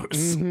of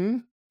those. Mm-hmm.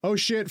 Oh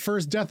shit,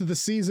 first death of the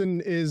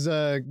season is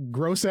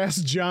gross ass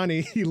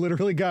Johnny. He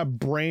literally got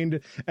brained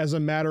as a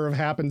matter of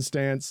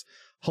happenstance.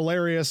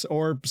 Hilarious,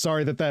 or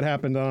sorry that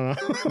happened. I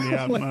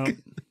don't know. Yeah,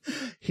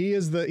 he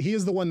is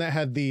the one that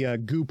had the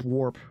goop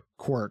warp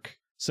quirk.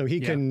 So he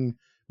can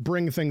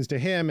bring things to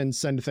him and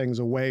send things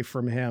away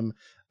from him.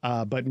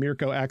 But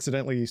Mirko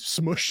accidentally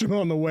smushed him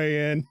on the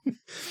way in.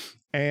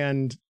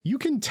 And you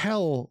can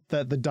tell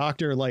that the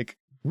doctor like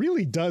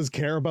really does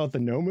care about the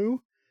Nomu.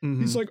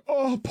 Mm-hmm. He's like,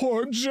 oh,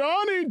 poor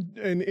Johnny.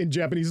 And in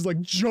Japanese, he's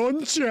like,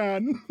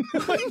 John-chan.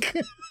 Like,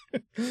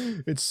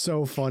 it's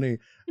so funny.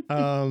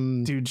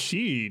 Dude,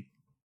 she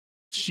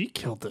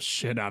killed the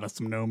shit out of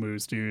some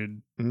Nomus,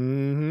 dude.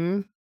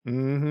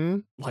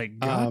 Like,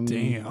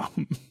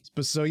 goddamn.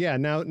 But so yeah,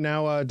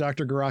 now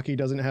Dr. Garaki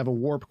doesn't have a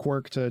warp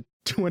quirk to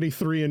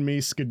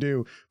 23andMe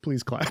Skidoo.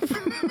 Please clap.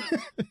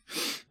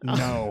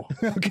 No.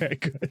 Okay,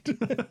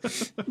 good.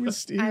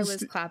 I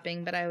was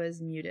clapping, but I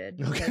was muted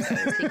because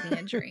I was taking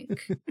a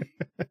drink.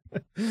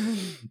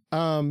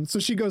 So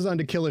she goes on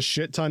to kill a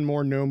shit ton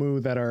more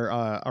Nomu that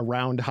are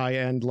around high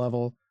end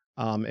level.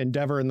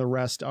 Endeavor and the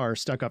rest are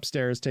stuck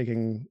upstairs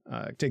taking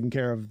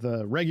care of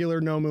the regular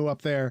Nomu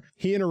up there.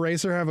 He and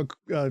Eraser have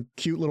a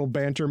cute little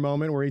banter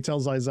moment where he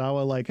tells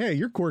Aizawa, like, hey,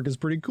 your quirk is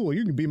pretty cool.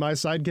 You can be my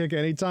sidekick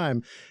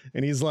anytime.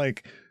 And he's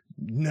like,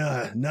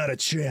 nah, not a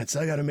chance.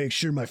 I gotta make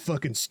sure my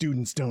fucking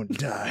students don't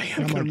die.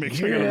 I'm gonna make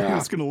sure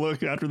who's gonna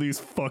look after these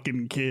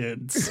fucking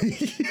kids.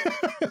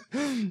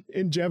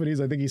 In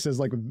Japanese, I think he says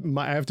like,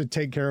 I have to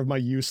take care of my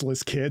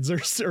useless kids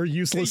or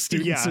useless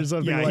students or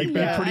something like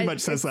that. He pretty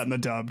much says that in the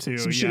dub too.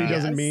 Some shit he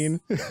doesn't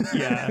mean.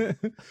 Yeah.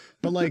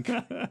 But like,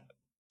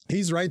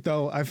 he's right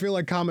though. I feel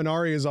like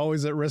Kaminari is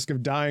always at risk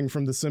of dying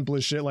from the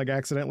simplest shit, like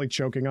accidentally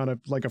choking on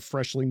a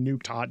freshly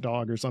nuked hot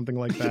dog or something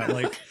like that.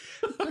 Like,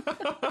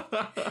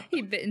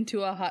 he bit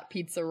into a hot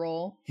pizza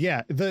roll.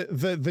 Yeah,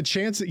 the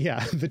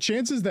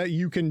chances that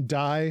you can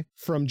die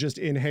from just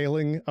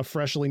inhaling a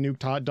freshly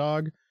nuked hot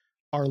dog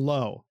are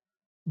low,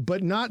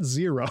 but not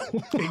zero.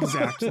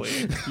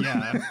 Exactly.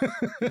 Yeah.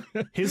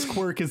 His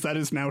quirk is that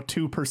is now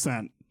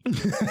 2%.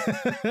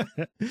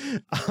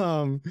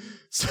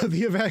 So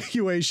the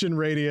evacuation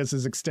radius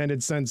is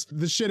extended since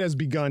the shit has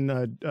begun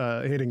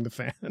hitting the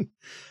fan.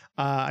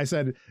 I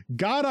said,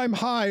 God, I'm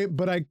high,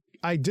 but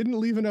I didn't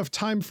leave enough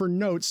time for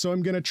notes, so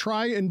I'm gonna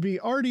try and be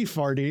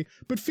arty-farty,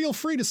 but feel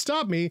free to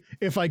stop me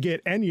if I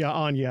get Enya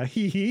on ya.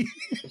 Hee hee.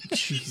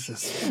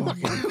 Jesus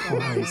fucking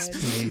Christ,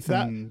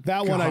 Nathan.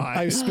 That one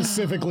I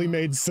specifically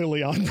made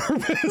silly on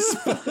purpose.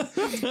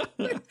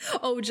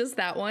 Oh, just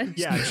that one?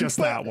 Yeah, just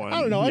that one.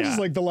 I don't know, I just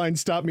like the line,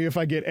 stop me if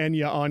I get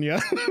Enya on ya.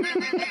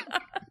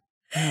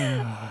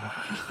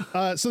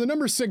 So the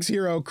number 6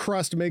 hero,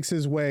 Crust, makes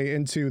his way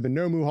into the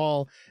Nomu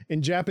Hall.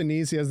 In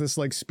Japanese, he has this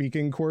like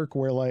speaking quirk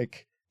where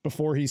like,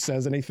 before he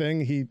says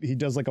anything, he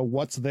does like a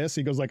what's this?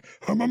 He goes like,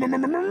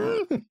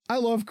 I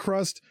love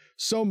Crust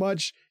so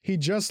much. He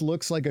just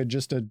looks like a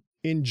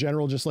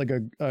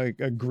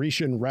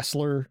Grecian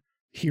wrestler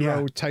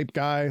hero type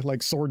guy,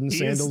 like sword and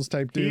sandals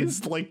type dude.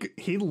 He's like,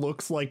 he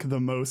looks like the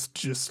most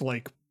just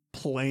like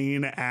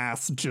plain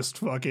ass, just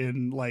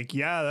fucking like,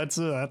 yeah, that's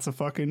a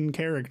fucking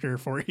character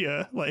for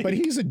you. Like, but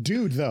he's a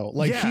dude though.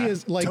 Like he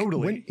is like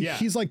totally. When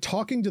he's like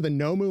talking to the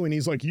Nomu and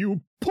he's like,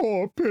 you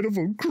poor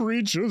pitiful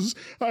creatures,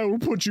 I will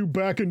put you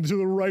back into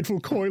the rightful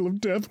coil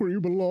of death where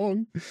you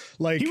belong.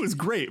 Like, he was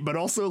great, but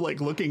also like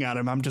looking at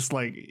him, I'm just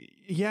like,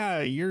 yeah,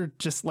 you're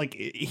just like,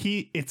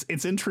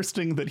 it's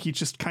interesting that he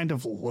just kind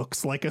of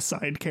looks like a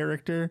side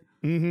character.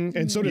 Mm-hmm.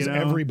 And so does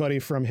everybody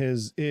from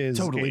his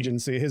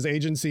agency. His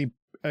agency,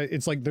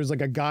 it's like there's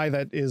like a guy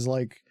that is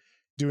like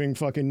doing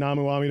fucking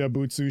Namu Amida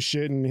Butsu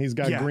shit, and he's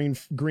got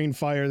green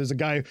fire. There's a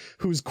guy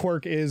whose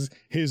quirk is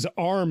his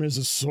arm is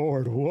a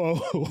sword.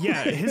 Whoa.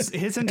 Yeah,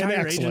 his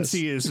entire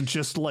agency is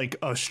just like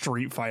a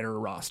Street Fighter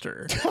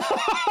roster.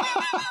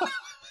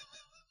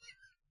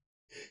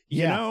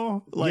 You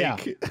know?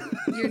 Like,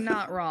 you're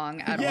not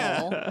wrong at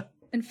all.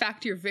 In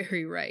fact, you're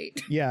very right.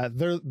 Yeah,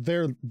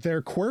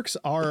 their quirks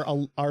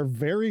are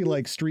very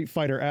like Street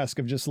Fighter-esque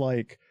of just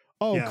like,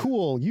 oh, Yeah.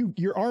 cool,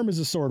 your arm is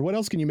a sword. What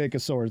else can you make a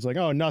sword? It's like,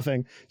 oh,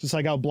 nothing. Just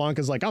like how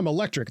Blanca's like, I'm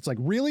electric. It's like,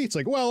 really? It's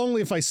like, well,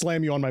 only if I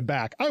slam you on my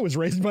back. I was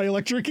raised by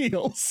electric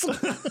eels.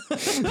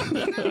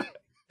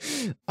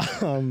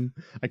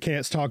 I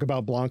can't talk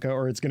about Blanca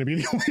or it's going to be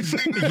the only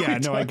thing. Yeah,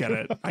 no, I get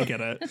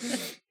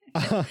it.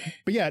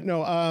 But yeah,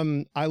 no,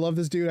 I love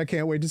this dude. I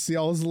can't wait to see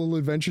all his little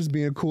adventures,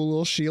 being a cool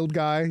little shield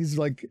guy. He's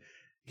like,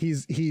 he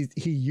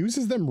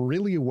uses them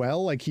really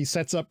well. Like he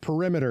sets up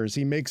perimeters.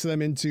 He makes them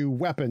into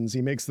weapons.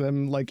 He makes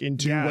them like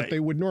into what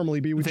they would normally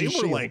be, which they is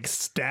were shield. like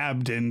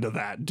stabbed into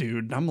that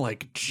dude. And I'm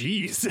like,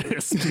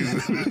 Jesus,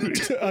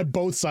 dude.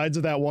 Both sides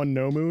of that one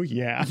Nomu.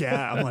 Yeah.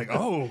 Yeah, I'm like,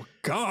 oh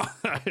God.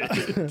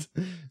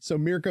 So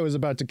Mirko is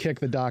about to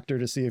kick the doctor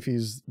to see if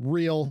he's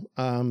real.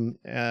 When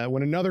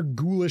another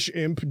ghoulish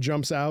imp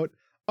jumps out.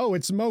 Oh,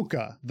 it's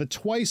Mocha, the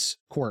twice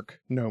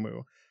quirk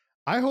Nomu.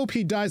 I hope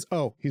he dies.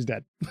 Oh, he's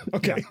dead.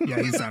 Okay.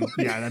 Yeah, he's done.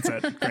 Yeah, that's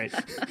it. Great.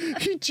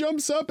 He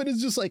jumps up and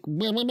is just like,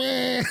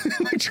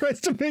 like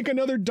tries to make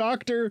another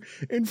doctor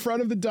in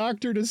front of the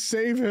doctor to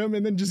save him,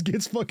 and then just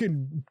gets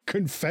fucking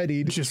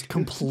confettied. Just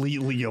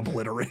completely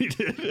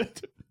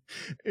obliterated.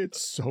 It's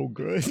so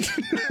good.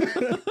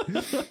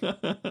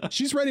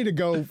 She's ready to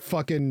go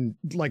fucking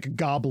like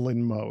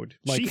goblin mode.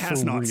 Like she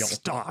has not real.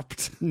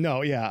 stopped.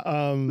 No, yeah.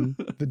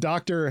 The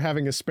doctor,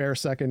 having a spare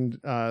second,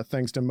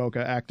 thanks to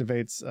Mocha,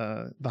 activates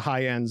the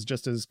high ends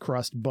just as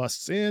Crust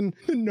busts in.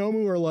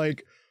 Nomu are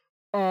like,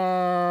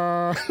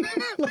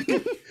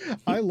 like,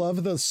 I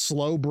love the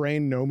slow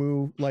brain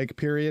Nomu like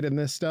period in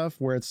this stuff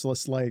where it's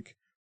just like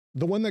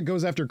the one that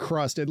goes after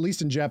Crust, at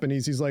least in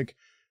Japanese, he's like,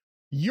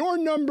 your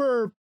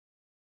number,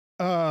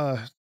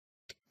 I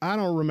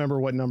don't remember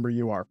what number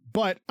you are,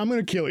 but I'm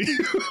going to kill you.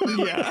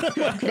 Yeah.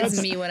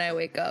 It's me when I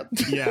wake up.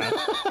 Yeah.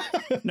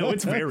 No,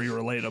 it's very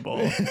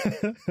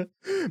relatable.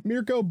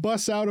 Mirko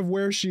busts out of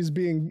where she's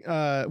being,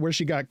 where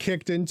she got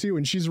kicked into,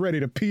 and she's ready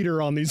to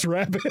peter on these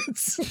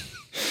rabbits.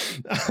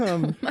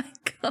 Oh my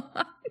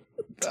God.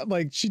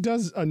 Like she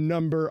does a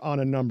number on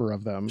a number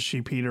of them.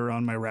 She peed her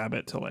on my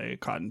rabbit to lay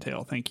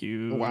cottontail. Thank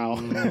you. Wow.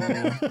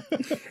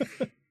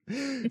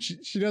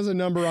 She does a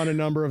number on a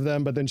number of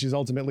them, but then she's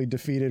ultimately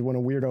defeated when a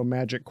weirdo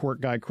magic quirk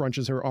guy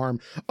crunches her arm.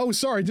 Oh,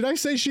 sorry, did I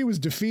say she was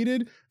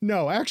defeated?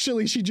 No,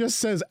 actually, she just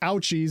says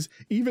ouchies,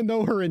 even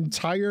though her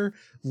entire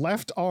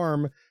left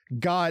arm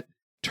got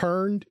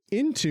turned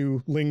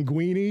into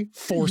linguini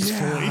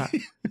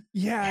forcefully.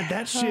 Yeah,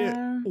 that shit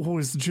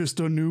was just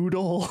a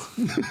noodle.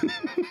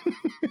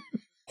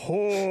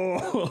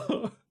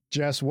 Oh.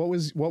 Jess, what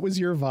was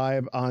your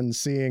vibe on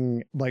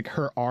seeing like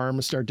her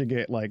arm start to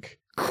get like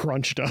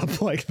crunched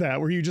up like that?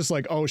 Were you just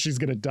like, oh, she's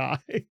gonna die?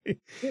 It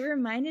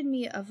reminded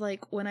me of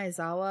like when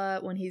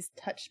Aizawa, when he's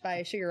touched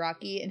by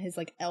Shigaraki and his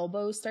like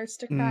elbow starts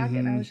to crack,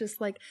 and I was just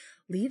like,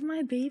 leave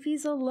my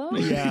babies alone.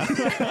 Yeah.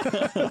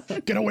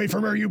 Get away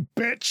from her, you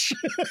bitch.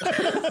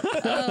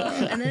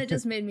 And then it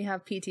just made me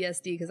have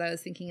PTSD because I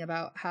was thinking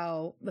about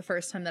how the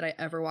first time that I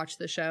ever watched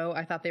the show,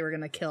 I thought they were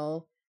gonna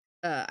kill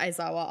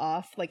Aizawa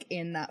off like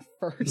in that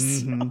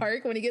first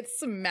arc when he gets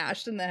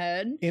smashed in the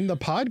head. In the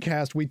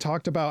podcast, we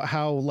talked about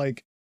how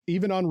like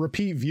even on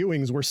repeat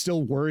viewings, we're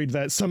still worried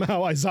that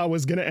somehow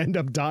Aizawa's going to end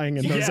up dying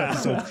in those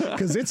episodes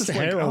because it's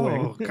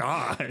harrowing. Like, oh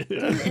God.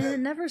 And it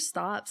never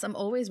stops. I'm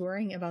always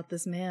worrying about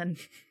this man.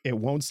 It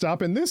won't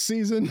stop in this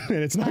season, and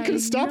it's not going to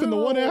stop in the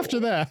one after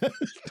that.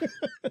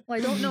 Well,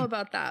 I don't know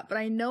about that, but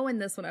I know in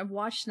this one I've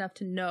watched enough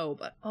to know,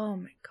 but oh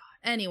my God.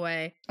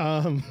 Anyway,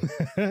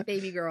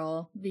 baby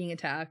girl being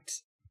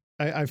attacked.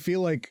 I feel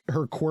like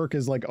her quirk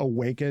is like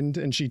awakened,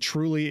 and she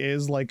truly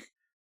is like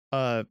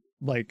a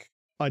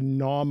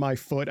gnaw my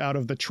foot out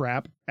of the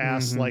trap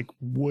ass like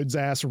woods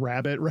ass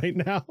rabbit right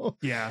now.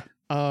 Yeah.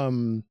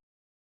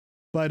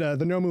 But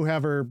the Nomu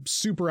have her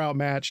super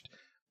outmatched,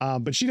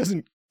 but she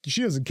doesn't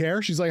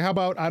care. She's like, how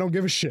about I don't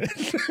give a shit?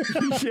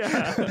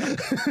 Yeah.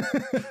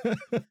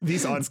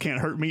 These odds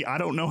can't hurt me. I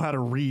don't know how to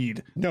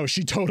read. No,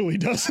 she totally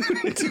doesn't.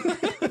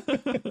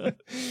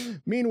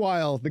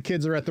 Meanwhile, the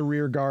kids are at the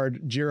rear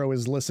guard. Jiro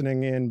is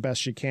listening in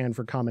best she can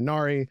for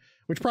Kaminari,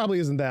 which probably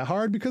isn't that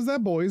hard because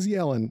that boy is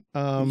yelling.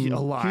 A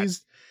lot.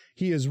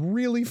 He is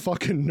really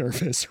fucking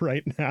nervous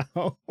right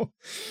now.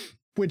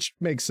 Which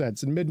makes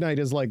sense. And Midnight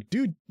is like,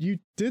 dude, you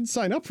did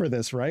sign up for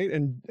this, right?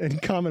 And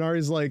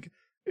Kaminari's like,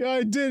 yeah,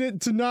 I did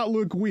it to not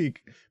look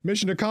weak.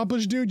 Mission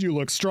accomplished, dude. You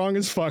look strong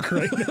as fuck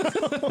right now.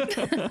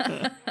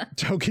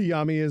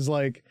 Tokiyami is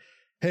like,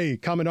 hey,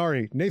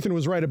 Kaminari, Nathan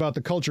was right about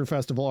the Culture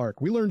Festival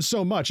arc. We learned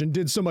so much and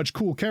did so much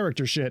cool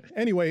character shit.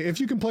 Anyway, if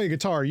you can play a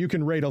guitar, you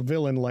can raid a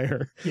villain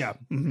lair. Yeah.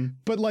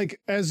 But like,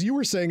 as you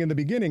were saying in the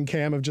beginning,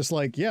 Cam, of just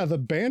like, yeah, the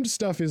band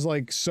stuff is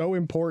like so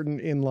important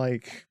in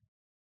like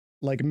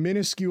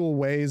minuscule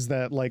ways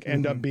that like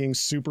end up being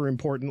super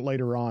important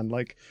later on.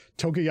 Like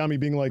Tokiyami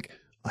being like,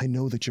 I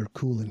know that you're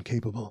cool and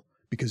capable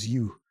because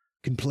you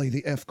can play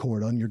the F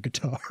chord on your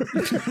guitar.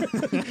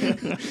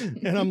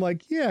 And I'm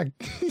like, yeah,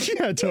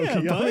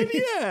 Tokiyami. Bud,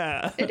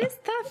 yeah. It is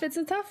tough. It's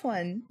a tough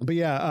one. But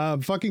yeah,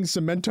 fucking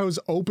Cementos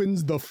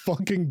opens the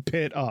fucking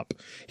pit up.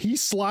 He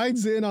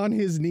slides in on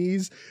his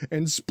knees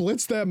and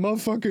splits that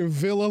motherfucking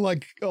villa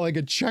like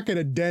a check at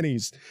a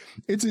Denny's.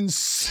 It's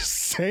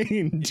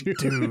insane, dude.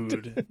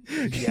 Dude.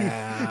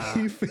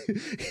 Yeah.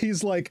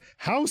 He's like,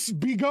 house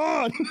be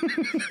gone.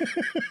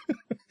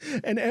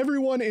 And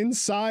everyone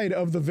inside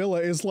of the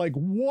villa is like,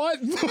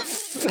 what the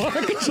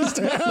fuck just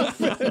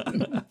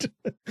happened?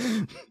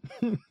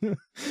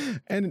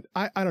 And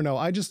I don't know.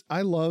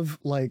 I love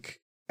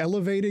like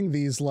elevating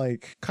these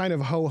like kind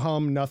of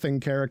ho-hum nothing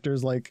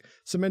characters. Like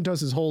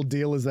Cementos' whole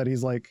deal is that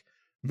he's like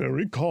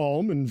very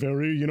calm and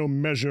very,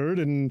 measured,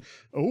 and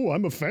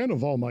I'm a fan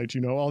of All Might,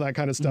 all that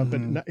kind of stuff.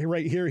 Mm-hmm. But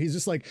right here, he's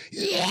just like,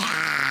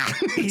 yeah.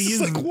 He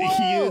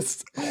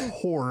is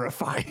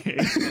horrifying.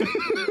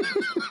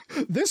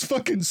 This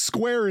fucking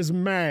square is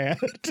mad.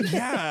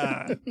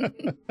 Yeah.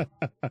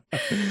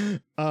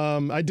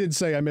 I did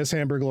say I miss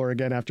Hamburglore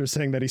again after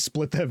saying that he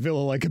split that villa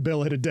like a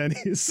bill at a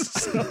Denny's.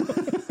 So.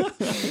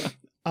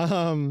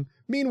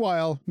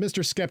 Meanwhile,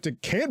 Mr.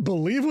 Skeptic can't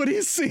believe what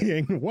he's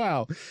seeing.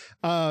 Wow.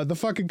 The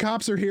fucking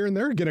cops are here and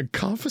they're gonna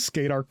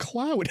confiscate our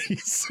cloud, he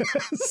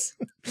says.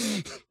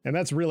 And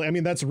that's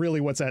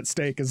really what's at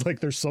stake is like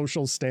their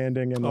social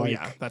standing and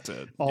that's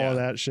it. All of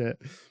that shit.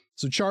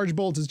 So Charge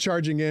Bolt is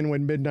charging in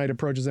when Midnight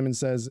approaches him and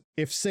says,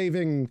 if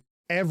saving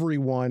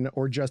everyone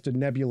or just a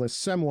nebulous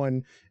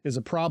someone is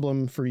a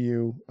problem for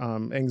you,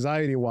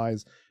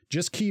 anxiety-wise,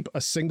 just keep a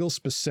single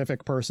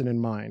specific person in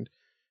mind.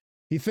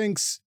 He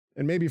thinks,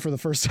 and maybe for the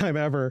first time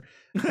ever,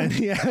 and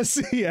he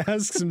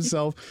asks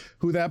himself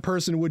who that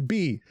person would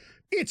be.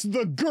 It's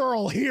the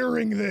girl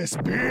hearing this,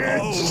 bitch.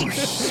 Oh,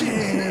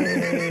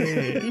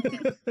 shit.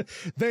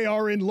 They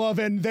are in love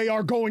and they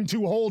are going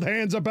to hold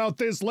hands about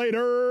this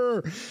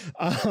later.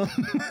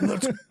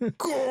 Let's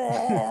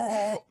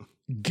go.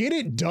 Get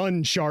it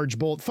done, Charge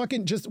Bolt.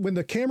 Fucking just when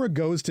the camera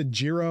goes to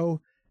Jiro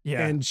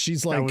and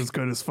she's like, that was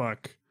good as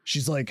fuck.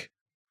 She's like,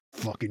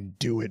 fucking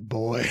do it,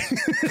 boy.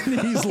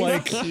 He's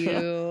like,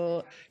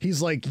 cute.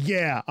 He's like,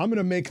 yeah, I'm going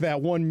to make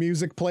that one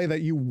music play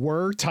that you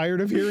were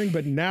tired of hearing,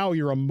 but now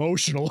you're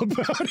emotional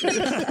about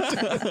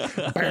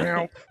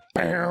it.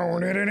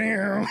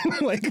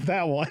 Like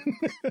that one.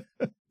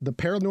 The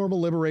Paranormal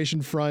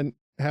Liberation Front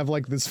have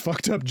like this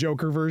fucked up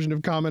Joker version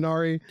of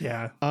Kaminari.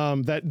 Yeah.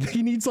 That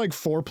he needs like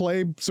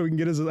foreplay so he can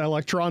get his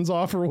electrons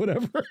off or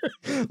whatever.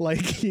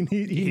 Like he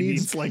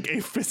needs like a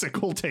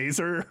physical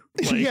taser.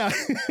 Yeah.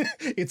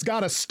 It's got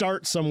to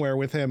start somewhere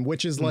with him,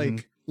 which is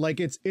like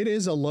it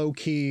is a low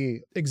key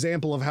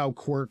example of how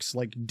quirks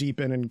like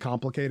deepen and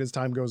complicate as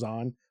time goes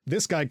on.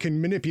 This guy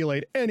can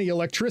manipulate any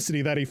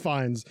electricity that he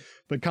finds,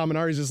 but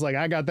Kaminari's just like,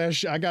 I got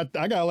that I got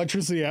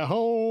electricity at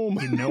home.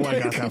 I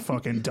got that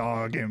fucking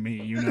dog in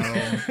me,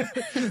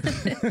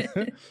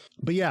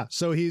 But yeah,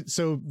 so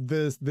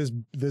this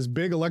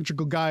big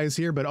electrical guy is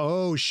here, but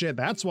oh shit,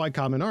 that's why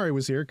Kaminari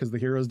was here, because the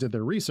heroes did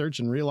their research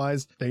and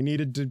realized they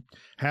needed to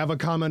have a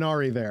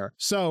Kaminari there.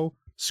 So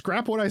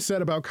scrap what I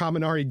said about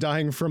Kaminari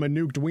dying from a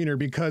nuked wiener,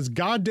 because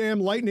goddamn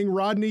Lightning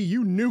Rodney,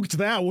 you nuked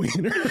that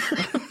wiener.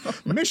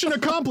 Mission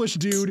accomplished,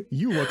 dude.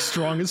 You look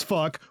strong as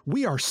fuck.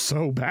 We are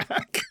so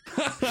back.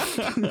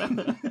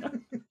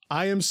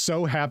 I am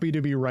so happy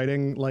to be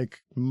writing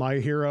like My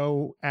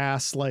Hero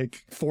ass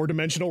like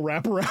 4-dimensional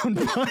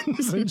wraparound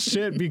puns and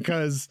shit,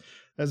 because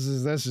that's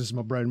just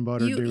my bread and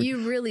butter, dude.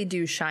 You really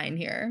do shine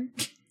here.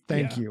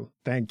 Thank you.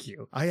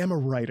 I am a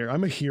writer.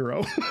 I'm a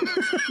hero.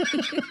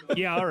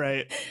 Yeah, all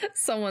right.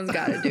 Someone's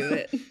got to do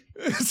it.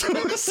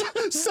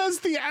 Says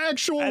the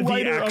actual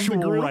writer of the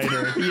group.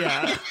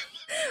 Yeah.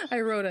 I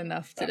wrote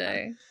enough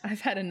today.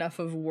 I've had enough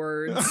of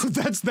words.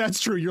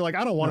 That's true. You're like,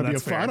 I don't want to be a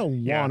fan. I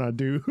don't wanna,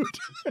 dude.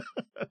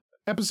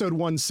 Episode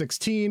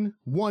 116,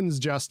 One's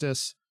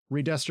Justice.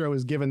 Redestro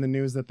is given the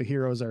news that the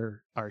heroes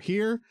are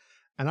here.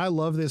 And I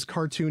love this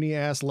cartoony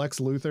ass Lex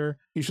Luthor.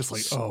 He's just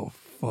like, oh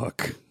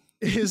fuck.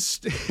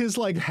 His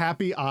like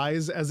happy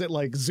eyes as it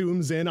like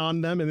zooms in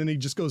on them, and then he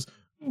just goes,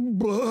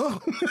 yeah.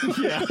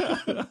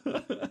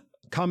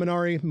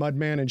 Kaminari,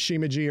 Mudman, and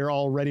Shimaji are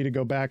all ready to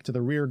go back to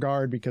the rear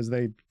guard because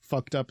they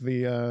fucked up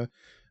the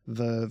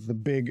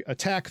big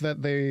attack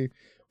that they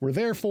were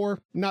there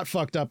for. Not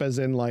fucked up as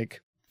in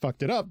like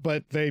fucked it up,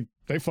 but they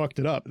fucked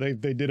it up.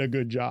 They did a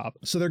good job.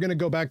 So they're going to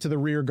go back to the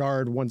rear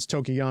guard once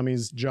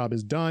Tokiyami's job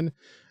is done.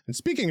 And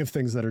speaking of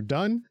things that are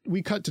done,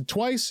 we cut to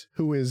Twice,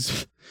 who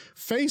is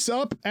face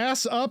up,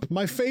 ass up.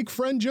 My fake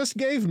friend just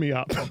gave me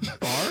up.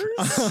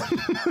 Bars?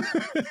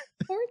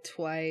 Or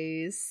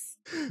Twice.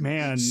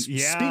 Man,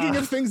 yeah. Speaking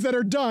of things that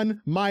are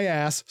done, my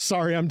ass.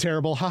 Sorry, I'm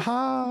terrible.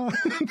 Haha.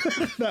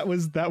 That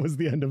was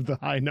the end of the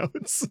high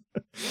notes.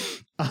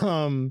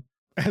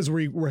 As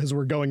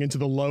we're going into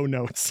the low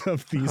notes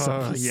of these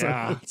episodes.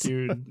 Yeah,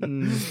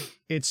 dude.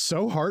 It's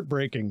so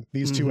heartbreaking,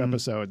 these two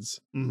episodes.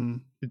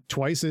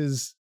 Twice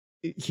is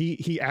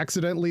he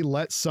accidentally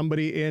let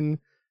somebody in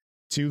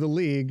to the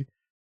league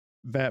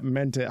that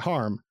meant it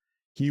harm.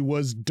 He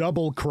was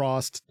double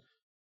crossed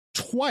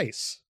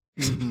twice.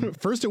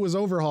 First, it was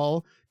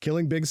Overhaul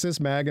killing Big Sis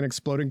Mag and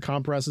exploding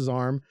Compress's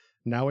arm.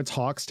 Now it's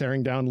Hawks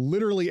tearing down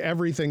literally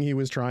everything he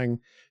was trying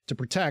to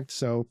protect.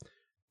 So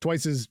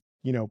Twice is,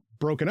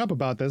 broken up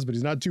about this, but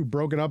he's not too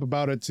broken up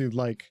about it to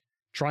like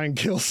try and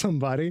kill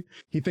somebody.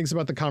 He thinks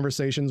about the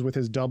conversations with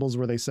his doubles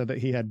where they said that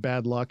he had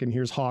bad luck, and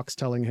here's Hawks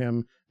telling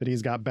him that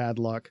he's got bad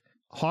luck.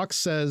 Hawks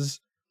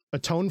says,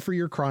 atone for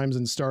your crimes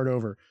and start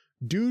over.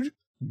 Dude,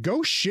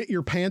 go shit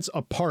your pants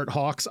apart,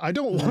 Hawks. I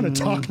don't want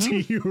to talk to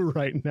you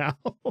right now.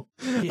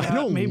 Yeah, I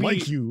don't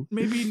like you.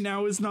 Maybe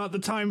now is not the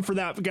time for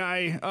that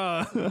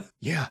guy.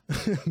 Yeah,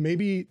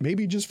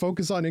 maybe just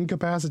focus on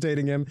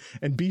incapacitating him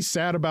and be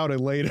sad about it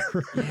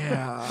later.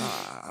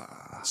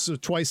 Yeah. So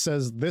Twice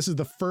says, this is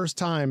the first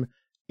time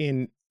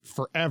in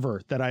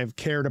forever that I've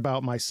cared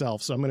about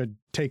myself, so I'm going to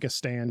take a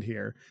stand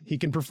here. He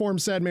can perform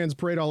Sad Man's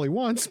Parade all he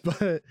wants,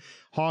 but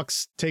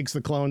Hawks takes the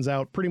clones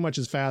out pretty much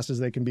as fast as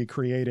they can be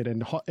created,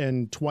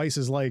 and Twice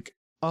is like,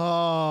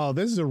 oh,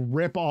 this is a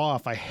rip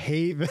off. I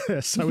hate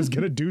this. I was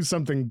going to do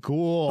something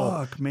cool.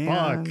 Fuck,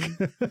 man.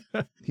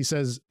 Fuck. He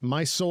says,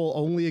 my soul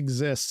only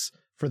exists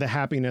for the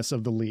happiness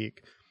of the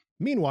League.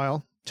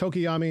 Meanwhile,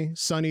 Tokiyami,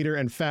 Sun Eater,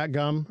 and Fat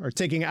Gum are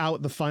taking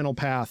out the final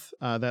path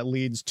that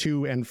leads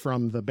to and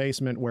from the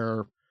basement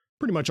where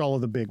pretty much all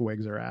of the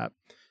bigwigs are at.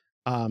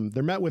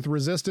 They're met with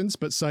resistance,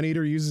 but Sun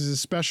Eater uses his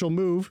special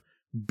move,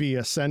 be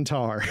a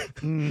centaur.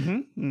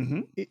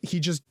 He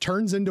just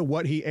turns into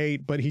what he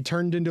ate, but he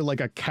turned into like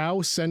a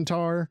cow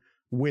centaur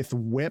with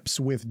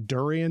whips with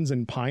durians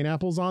and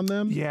pineapples on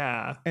them.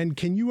 Yeah. And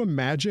can you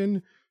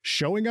imagine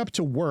showing up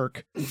to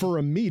work for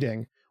a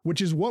meeting, which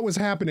is what was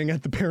happening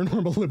at the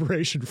Paranormal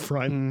Liberation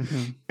Front,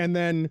 and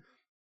then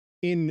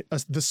in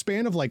the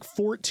span of like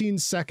 14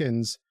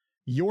 seconds,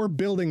 your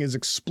building is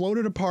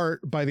exploded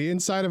apart by the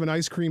inside of an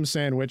ice cream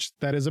sandwich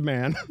that is a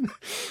man.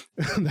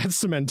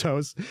 That's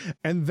Cementos.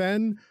 And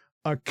then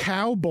a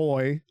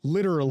cowboy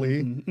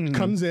literally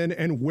comes in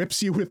and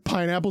whips you with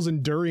pineapples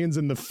and durians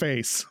in the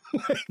face.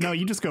 No,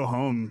 you just go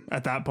home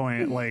at that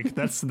point. Like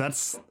that's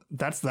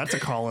a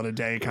call it a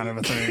day kind of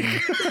a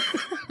thing.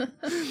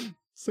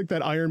 It's like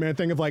that Iron Man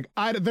thing of like,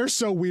 they're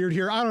so weird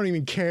here. I don't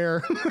even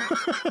care.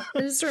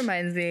 It just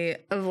reminds me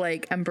of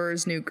like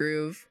Emperor's New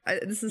Groove.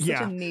 This is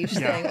such a niche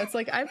thing. It's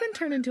like, I've been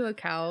turned into a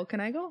cow.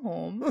 Can I go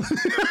home?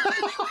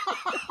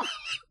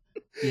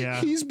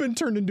 Yeah. He's been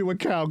turned into a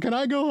cow. Can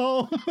I go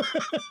home?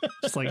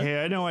 Just like,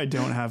 hey, I know I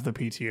don't have the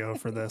PTO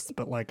for this,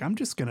 but like, I'm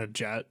just going to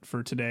jet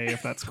for today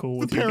if that's cool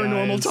with you guys.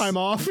 Paranormal time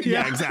off.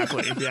 Yeah,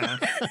 exactly. Yeah.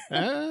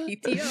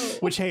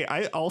 PTO. Which, hey,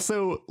 I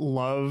also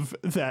love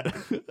that.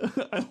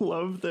 I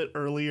love that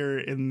earlier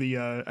in the,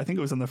 I think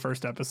it was in the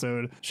first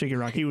episode,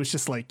 Shigaraki was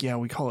just like, yeah,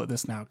 we call it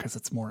this now because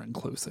it's more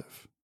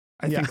inclusive.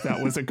 I think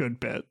that was a good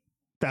bit.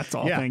 That's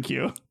all. Yeah. Thank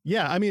you.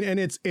 Yeah. I mean, and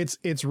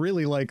it's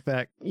really like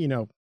that,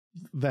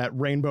 that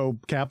rainbow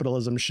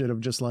capitalism should have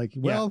just like,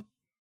 well,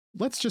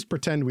 let's just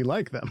pretend we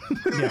like them.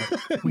 Yeah.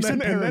 We said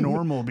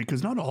paranormal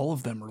because not all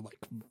of them are like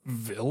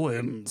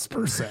villains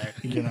per se,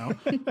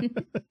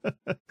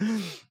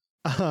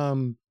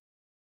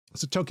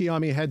 So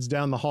Tokiyami heads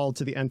down the hall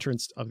to the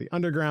entrance of the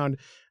underground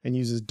and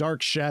uses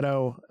Dark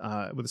Shadow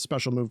with a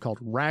special move called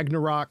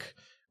Ragnarok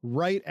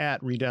right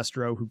at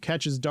Redestro, who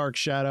catches Dark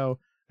Shadow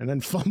and then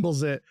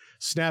fumbles it,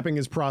 snapping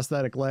his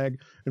prosthetic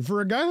leg. And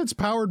for a guy that's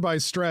powered by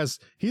stress,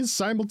 he's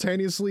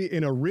simultaneously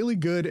in a really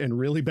good and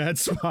really bad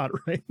spot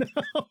right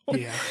now.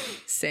 Yeah.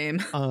 Same.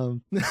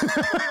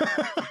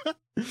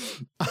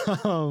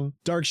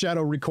 Dark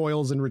Shadow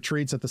recoils and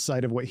retreats at the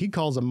sight of what he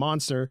calls a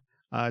monster.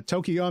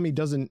 Tokiyami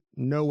doesn't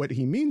know what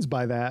he means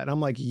by that. And I'm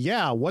like,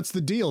 yeah, what's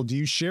the deal? Do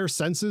you share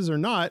senses or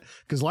not?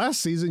 Because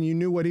last season you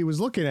knew what he was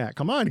looking at.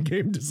 Come on,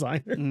 game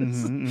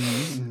designers.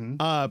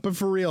 But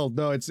for real,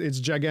 though, it's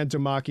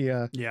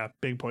Gigantomachia. Yeah,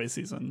 big boy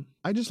season.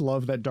 I just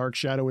love that Dark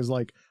Shadow is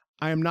like,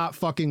 I am not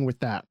fucking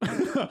with that.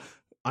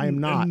 I am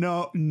not.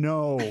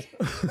 No.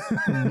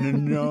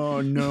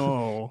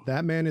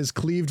 That man is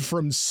cleaved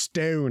from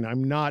stone.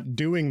 I'm not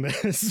doing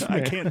this. Man.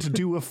 I can't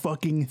do a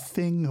fucking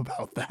thing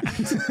about that.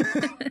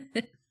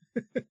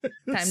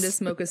 Time to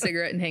smoke a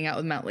cigarette and hang out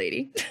with Mount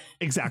Lady.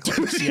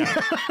 Exactly. Yeah.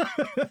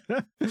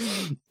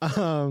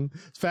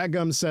 Fat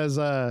Gum says,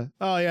 oh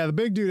yeah, the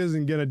big dude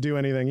isn't gonna do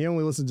anything. He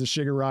only listens to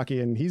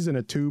Shigaraki, and he's in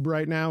a tube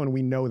right now, and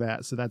we know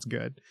that, so that's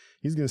good.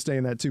 He's gonna stay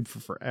in that tube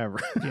for forever.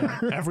 Yeah,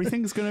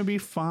 everything's gonna be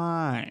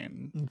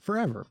fine.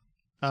 Forever.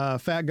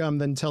 Fat Gum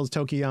then tells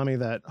Tokiyami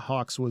that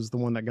Hawks was the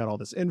one that got all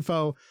this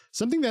info,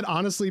 something that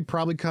honestly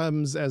probably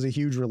comes as a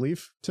huge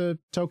relief to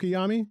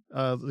Tokiyami,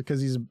 because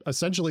he's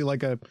essentially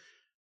like a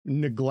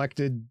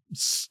neglected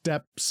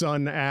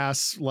stepson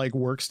ass like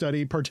work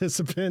study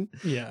participant.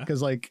 Yeah,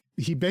 because like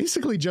he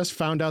basically just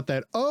found out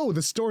that, oh,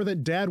 the store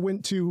that dad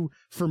went to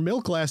for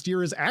milk last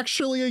year is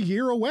actually a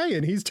year away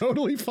and he's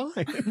totally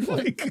fine.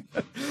 Like,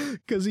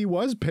 because he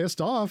was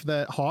pissed off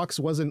that Hawks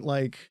wasn't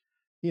like,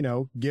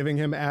 giving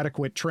him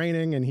adequate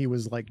training, and he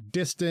was like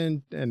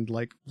distant and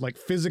like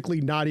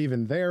physically not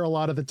even there a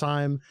lot of the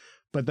time.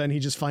 But then he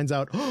just finds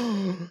out,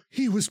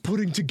 he was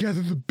putting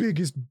together the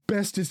biggest,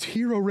 bestest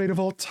hero raid of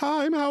all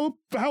time. How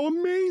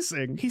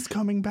amazing. He's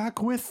coming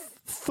back with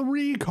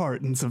 3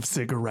 cartons of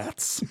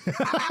cigarettes.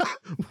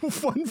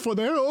 Fun for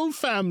their whole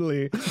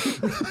family.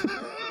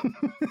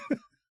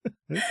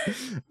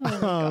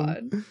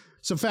 God.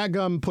 So Fat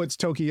Gum puts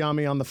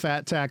Tokiyami on the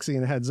fat taxi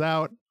and heads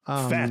out.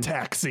 Fat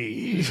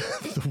taxi.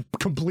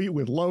 Complete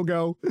with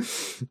logo.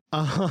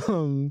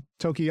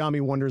 Tokiyami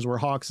wonders where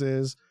Hawks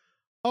is.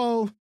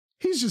 Oh,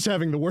 he's just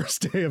having the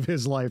worst day of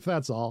his life.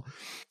 That's all.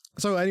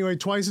 So anyway,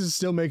 Twice is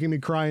still making me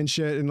cry and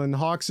shit. And then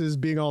Hawks is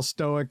being all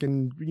stoic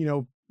and,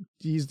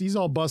 he's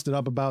all busted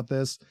up about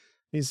this.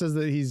 He says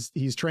that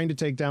he's trained to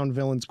take down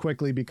villains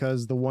quickly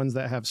because the ones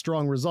that have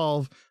strong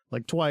resolve,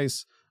 like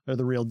Twice, are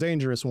the real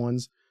dangerous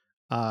ones.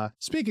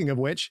 Speaking of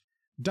which,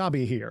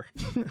 Dabi here.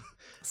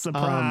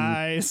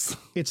 Surprise.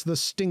 It's the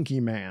Stinky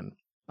Man.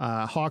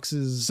 Hawks'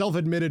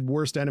 self-admitted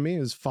worst enemy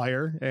is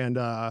fire, and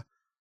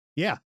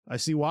yeah, I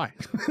see why.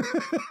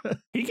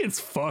 He gets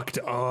fucked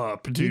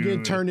up, dude. He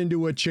get turned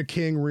into a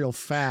Chiking real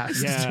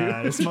fast.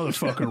 Yeah, dude. this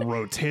motherfucker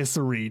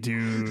rotisserie,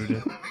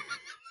 dude.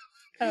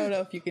 I don't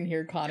know if you can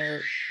hear Connor.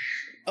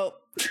 Oh.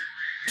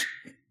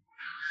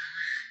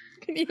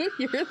 Can you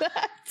hear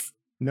that?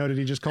 No, did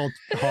he just call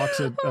Hawks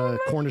a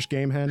Cornish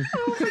game hen?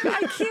 Oh my God,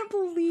 I can't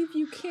believe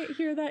you can't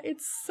hear that.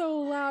 It's so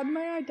loud.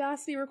 My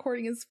Audacity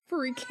recording is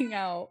freaking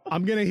out.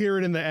 I'm gonna hear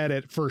it in the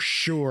edit for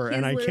sure, He's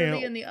and I literally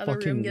can't in the other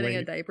fucking room getting a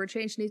wait. diaper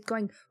change, and he's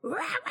going rah,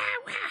 rah,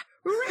 rah,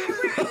 rah,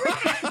 rah,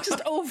 rah,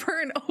 just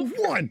over and over.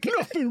 One,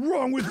 nothing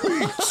wrong with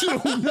me. Two,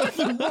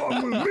 nothing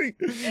wrong with me.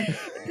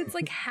 It's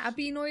like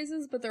happy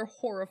noises, but they're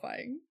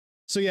horrifying.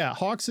 So yeah,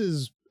 Hawks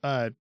is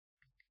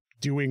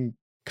doing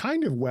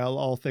kind of well,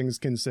 all things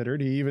considered.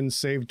 He even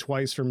saved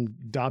Twice from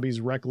Dabi's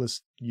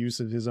reckless use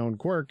of his own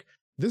quirk.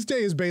 This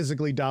day is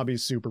basically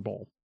Dabi's Super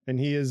Bowl, and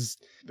he is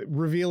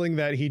revealing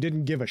that he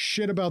didn't give a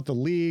shit about the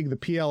league, the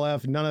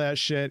PLF, none of that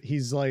shit.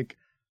 He's like,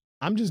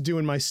 I'm just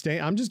doing my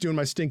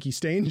stinky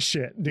stain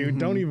shit, dude. Mhm.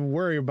 Don't even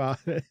worry about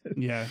it.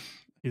 Yeah,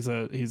 he's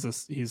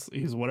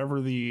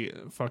whatever the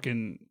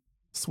fucking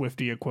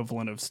Swifty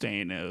equivalent of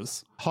Stain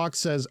is. Hawk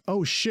says,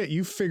 "Oh shit,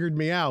 you figured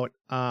me out."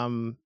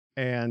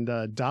 And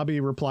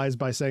Dabi replies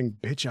by saying,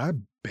 "Bitch, I've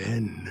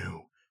been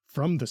new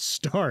from the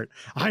start.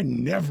 I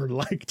never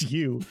liked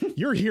you.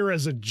 You're here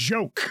as a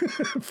joke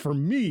for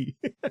me."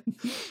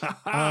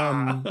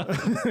 And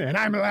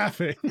I'm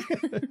laughing.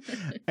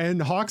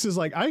 And Hawks is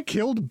like, "I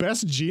killed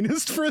Best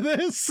Jeanist for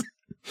this.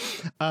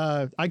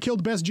 I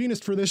killed Best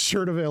Jeanist for this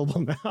shirt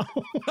available now."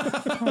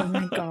 Oh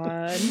my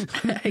God.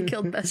 I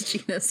killed Best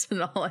Jeanist,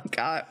 and all I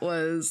got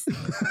was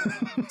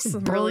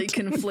some really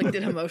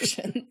conflicted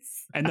emotions.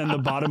 And then the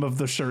bottom of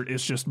the shirt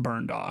is just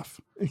burned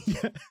off.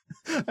 Yeah.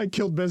 I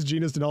killed Best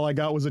Jeanist and all I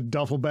got was a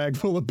duffel bag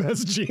full of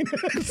Best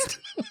Jeanist.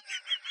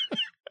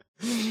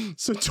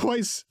 So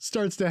Twice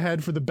starts to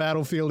head for the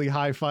battlefield. He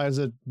high-fives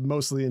a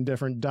mostly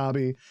indifferent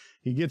Dabi.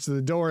 He gets to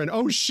the door and,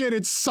 oh shit,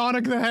 it's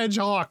Sonic the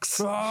Hedgehog.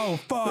 Oh,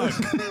 fuck.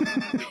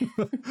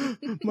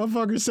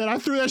 Motherfucker said, "I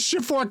threw that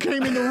shit before I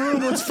came in the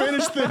room. Let's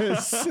finish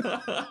this."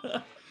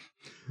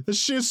 This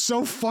shit's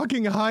so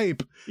fucking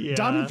hype. Yeah.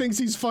 Dabi thinks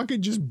he's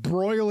fucking just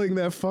broiling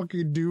that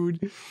fucking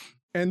dude.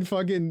 And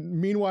fucking,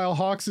 meanwhile,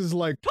 Hawks is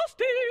like,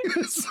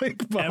 it's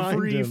like behind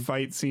Every him.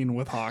 fight scene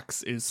with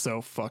Hawks is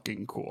so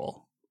fucking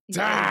cool.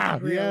 Ah,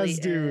 It really yes,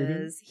 dude.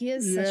 is. He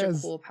has such a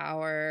Yes. cool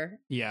power.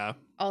 Yeah.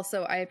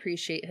 Also, I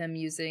appreciate him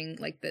using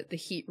like the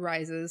heat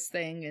rises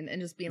thing and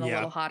just being a Yeah.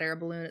 little hot air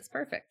balloon. It's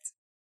perfect.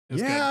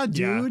 It's Yeah, good.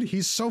 dude.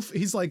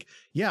 He's like,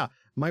 yeah,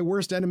 my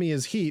worst enemy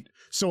is heat,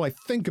 so I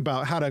think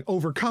about how to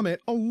overcome it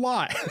a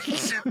lot.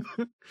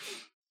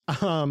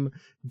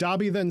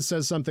 Dabi then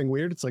says something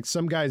weird. It's like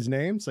some guy's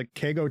name. It's like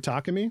Keigo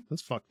Takumi.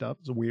 That's fucked up.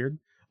 It's weird.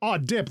 Oh,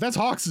 dip. That's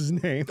Hawks'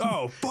 name.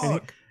 Oh,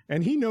 fuck.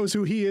 And he knows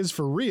who he is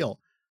for real.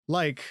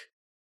 Like,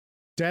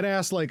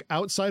 deadass, like,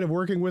 outside of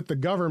working with the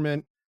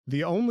government,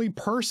 the only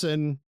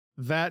person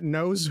that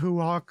knows who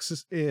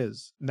Hawks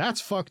is. That's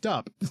fucked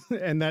up.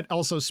 And that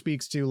also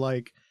speaks to,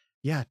 like,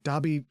 yeah,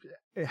 Dabi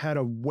had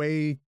a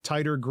way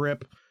tighter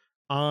grip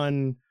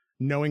on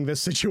knowing this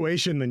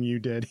situation than you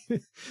did.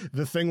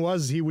 The thing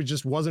was, he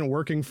just wasn't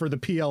working for the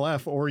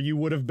PLF, or you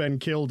would have been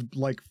killed,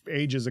 like,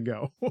 ages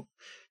ago.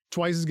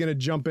 Twice is going to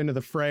jump into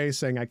the fray,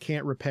 saying, "I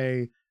can't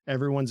repay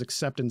everyone's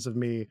acceptance of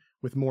me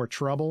with more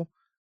trouble."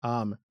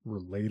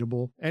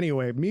 Relatable.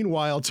 Anyway,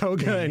 meanwhile,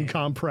 Toga and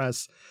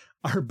Compress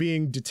are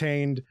being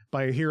detained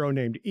by a hero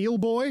named Eel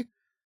Boy.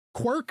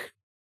 Quirk,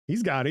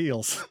 he's got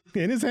eels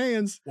in his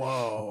hands.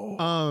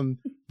 Whoa.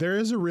 There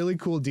is a really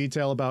cool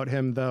detail about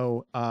him,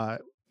 though,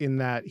 in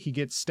that he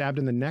gets stabbed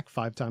in the neck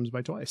 5 times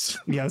by Twice.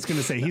 Yeah, I was going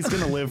to say, he's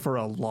going to live for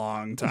a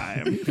long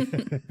time.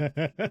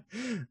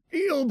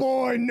 Eel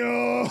Boy,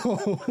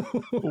 no!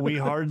 We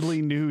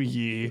hardly knew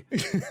ye.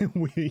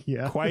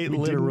 Quite we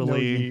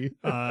literally.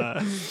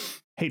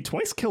 Hey,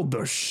 Twice killed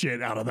the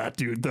shit out of that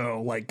dude,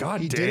 though. Like,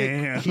 god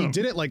damn. He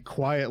did it like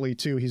quietly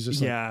too. He's just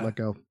like, Yeah. let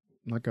go,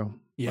 let go,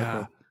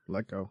 Yeah.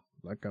 let go,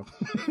 let go.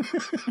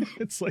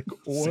 It's like,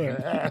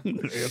 what?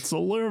 It's a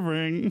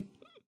living.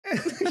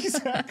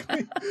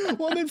 Exactly.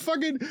 Well, then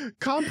fucking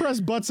Compress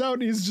butts out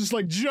and he's just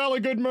like, jolly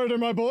good murder,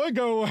 my boy,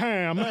 go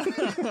ham.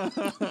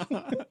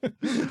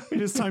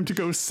 It is time to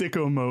go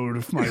sicko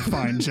mode, my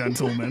fine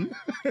gentleman.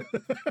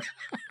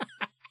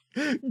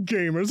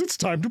 Gamers, it's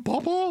time to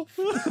pop off.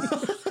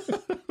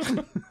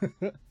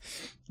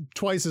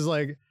 Twice is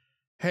like,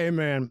 hey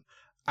man,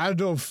 I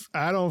don't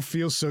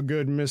feel so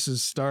good, Mrs.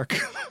 Stark.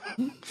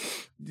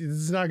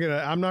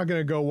 I'm not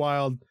gonna go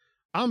wild.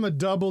 I'm a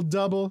double,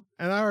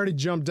 and I already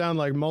jumped down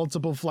like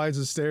multiple flights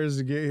of stairs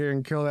to get here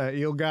and kill that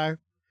eel guy.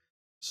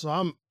 So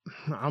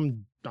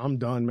I'm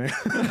done, man.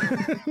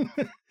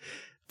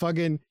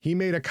 Fucking, he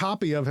made a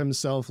copy of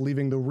himself,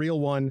 leaving the real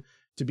one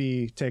to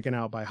be taken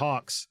out by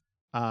Hawks.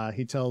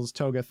 He tells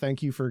Toga,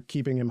 thank you for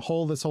keeping him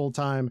whole this whole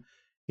time.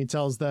 He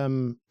tells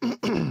them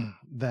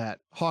that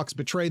Hawks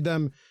betrayed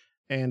them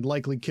and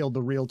likely killed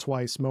the real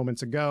Twice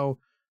moments ago.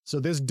 So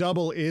this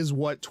double is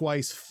what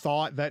Twice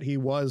thought that he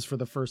was for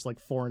the first like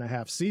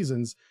 4.5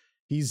 seasons.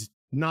 He's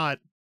not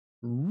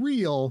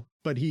real,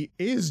 but he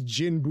is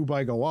Jin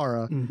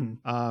Bubaigawara.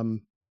 Mm-hmm.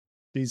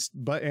 He's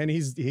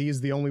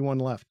the only one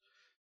left.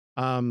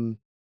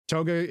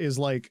 Toga is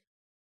like,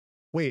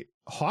 wait,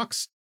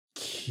 Hawks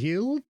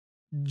killed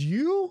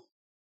you?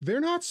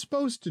 They're not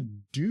supposed to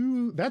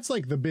do. That's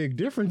like the big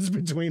difference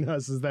between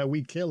us, is that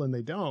we kill and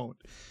they don't.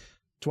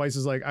 Twice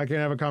is like, I can't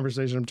have a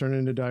conversation. I'm turning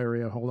into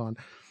diarrhea. Hold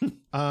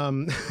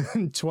on.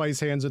 Twice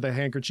hands her the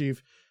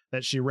handkerchief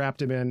that she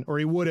wrapped him in, or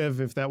he would have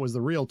if that was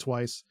the real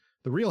Twice.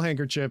 The real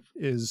handkerchief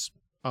is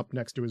up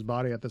next to his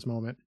body at this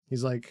moment.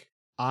 He's like,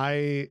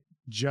 I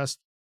just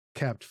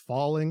kept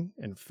falling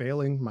and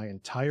failing my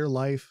entire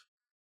life,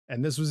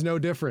 and this was no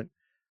different.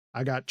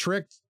 I got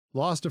tricked,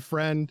 lost a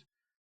friend.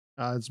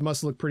 It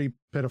must look pretty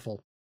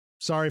pitiful.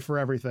 Sorry for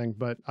everything,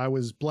 but I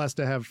was blessed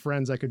to have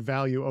friends I could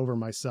value over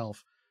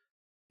myself.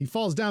 He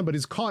falls down, but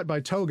is caught by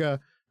Toga,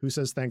 who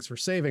says thanks for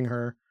saving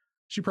her.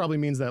 She probably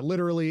means that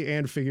literally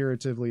and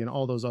figuratively and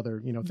all those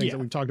other, things that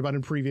we've talked about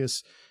in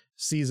previous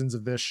seasons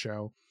of this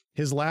show.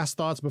 His last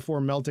thoughts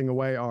before melting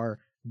away are,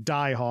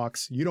 die,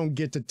 Hawks. You don't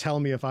get to tell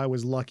me if I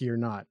was lucky or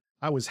not.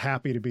 I was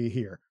happy to be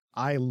here.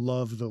 I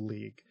love the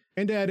League.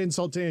 And to add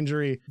insult to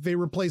injury, they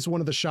replace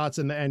one of the shots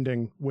in the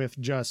ending with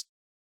just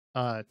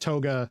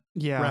Toga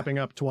wrapping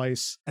up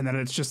Twice, and then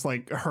it's just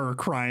like her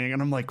crying,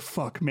 and I'm like,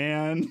 fuck,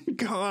 man.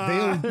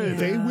 God.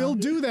 They will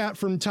do that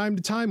from time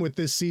to time with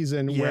this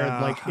season, where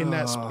like in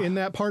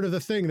that part of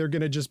the thing, they're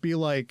gonna just be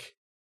like,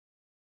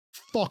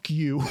 fuck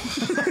you.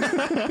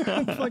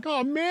 Like,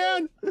 oh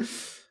man,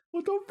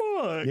 what the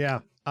fuck?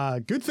 Yeah.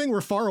 Good thing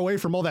we're far away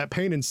from all that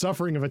pain and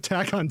suffering of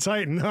Attack on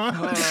Titan,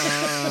 huh?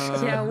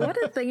 Yeah, what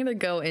a thing to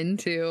go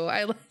into.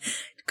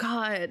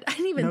 God, I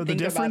didn't even think about that. The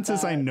difference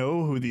is I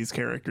know who these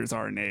characters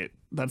are, Nate.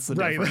 That's the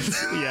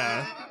difference.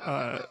 Yeah.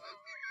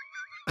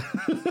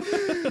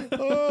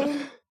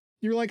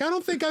 You're like, I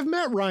don't think I've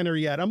met Reiner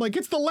yet. I'm like,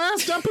 it's the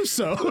last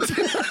episode.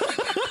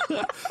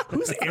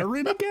 Who's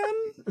Aaron again?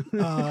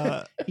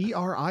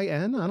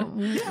 Erin? I don't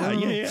know.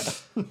 Yeah.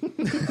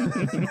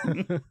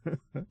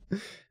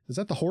 Is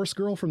that the horse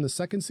girl from the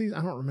second season?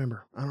 I don't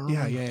remember.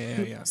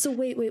 Yeah. So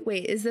wait.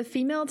 Is the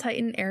female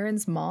Titan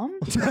Aaron's mom?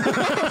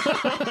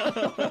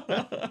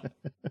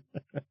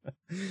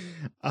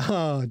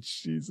 Oh,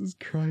 Jesus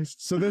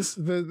Christ. So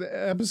the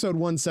episode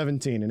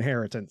 117,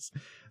 Inheritance.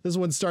 This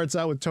one starts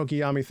out with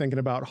Tokiyami thinking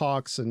about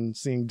Hawks and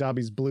seeing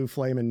Dabi's blue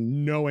flame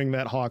and knowing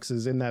that Hawks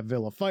is in that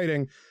villa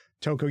fighting.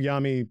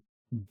 Tokiyami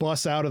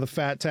busts out of the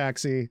fat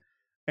taxi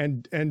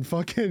and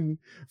fucking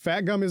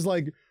Fat Gum is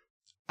like,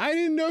 I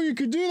didn't know you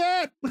could do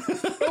that.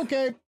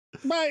 Okay,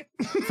 bye.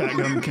 Fat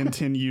Gum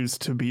continues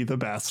to be the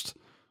best.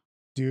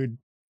 Dude,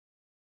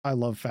 I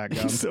love Fat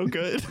Gum. He's so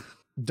good.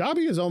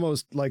 Dabi is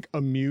almost like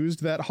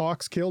amused that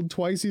Hawks killed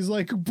Twice. He's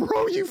like,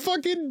 bro, you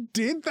fucking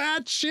did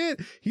that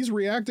shit. He's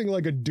reacting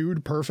like a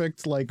dude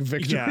perfect, like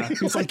victory. Yeah,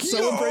 he's like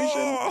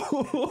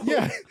celebration.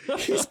 Yeah,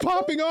 he's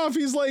popping off.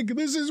 He's like,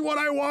 this is what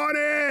I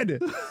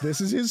wanted. This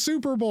is his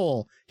Super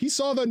Bowl. He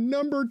saw the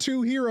number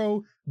 2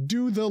 hero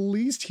do the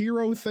least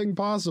hero thing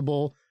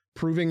possible,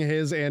 proving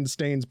his and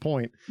Stain's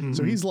point. Mm-hmm.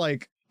 So he's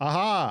like,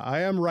 aha, I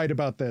am right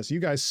about this. You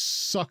guys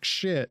suck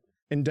shit.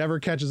 Endeavor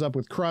catches up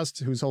with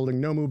Crust, who's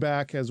holding Nomu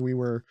back, as we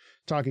were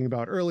talking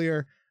about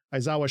earlier.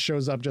 Aizawa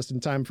shows up just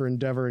in time for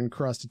Endeavor and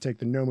Crust to take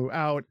the Nomu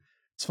out.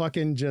 It's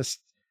fucking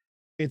just,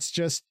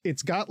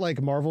 it's got like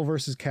Marvel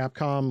versus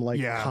Capcom,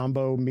 like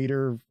combo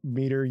meter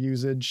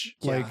usage,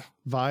 like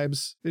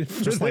vibes.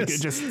 Just like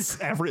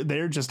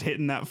they're just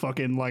hitting that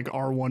fucking like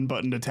R1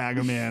 button to tag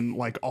them in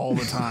like all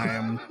the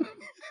time.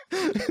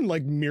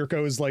 Like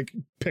Mirko's like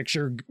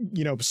picture,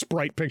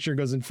 sprite picture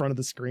goes in front of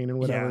the screen and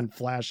whatever and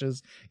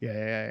flashes.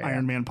 Yeah.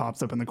 Iron Man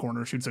pops up in the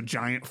corner, shoots a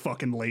giant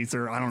fucking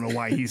laser. I don't know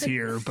why he's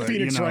here, but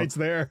Phoenix Wright's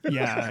there.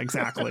 Yeah,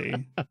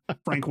 exactly.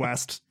 Frank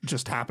West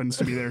just happens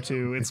to be there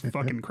too. It's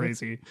fucking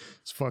crazy.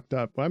 It's fucked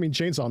up. Well, I mean,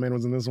 Chainsaw Man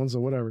was in this one, so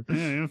whatever.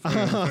 Yeah,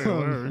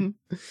 fair.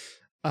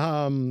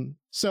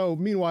 So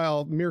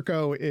meanwhile,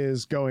 Mirko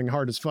is going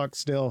hard as fuck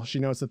still. She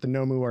notes that the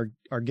Nomu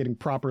are getting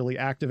properly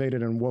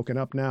activated and woken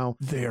up now.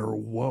 They're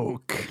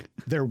woke.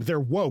 They're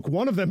woke.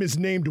 One of them is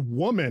named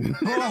Woman.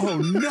 Oh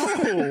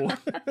no!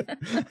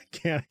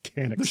 Can't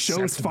The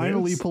show's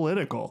finally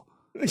political.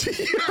 But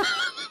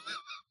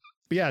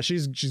yeah,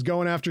 she's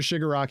going after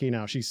Shigaraki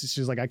now.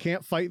 She's like, I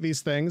can't fight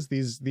these things.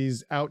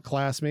 These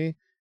outclass me,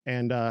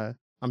 and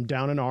I'm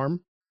down an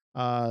arm.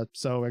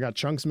 So I got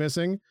chunks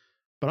missing,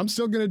 but I'm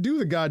still gonna do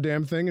the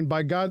goddamn thing. And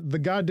by the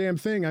goddamn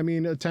thing, I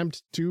mean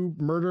attempt to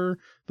murder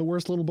the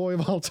worst little boy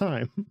of all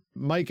time.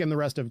 Mike and the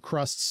rest of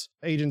Krust's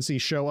agency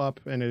show up,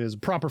 and it is a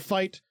proper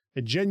fight,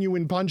 a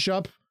genuine punch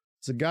up.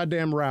 It's a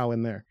goddamn row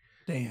in there.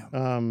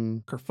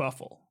 Damn.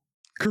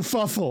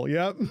 Kerfuffle,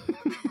 yep.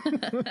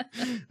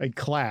 A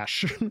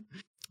clash.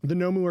 The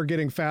Nomu are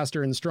getting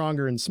faster and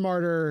stronger and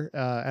smarter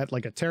at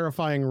like a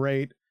terrifying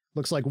rate.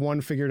 Looks like one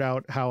figured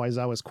out how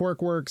Aizawa's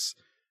quirk works.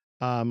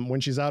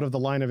 When she's out of the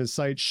line of his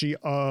sight, she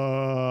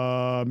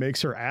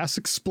makes her ass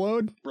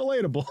explode.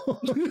 Relatable.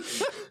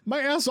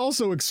 My ass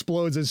also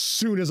explodes as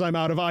soon as I'm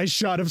out of eye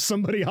shot of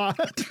somebody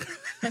hot.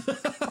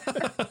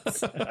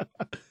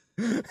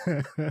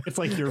 It's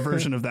like your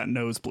version of that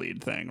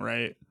nosebleed thing,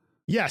 right?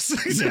 Yes.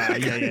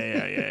 Exactly.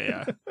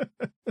 Yeah.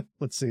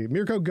 Let's see.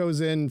 Mirko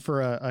goes in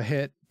for a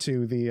hit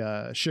to the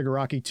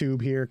Shigaraki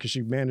tube here because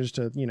she managed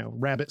to,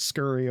 rabbit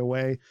scurry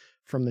away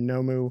from the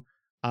Nomu.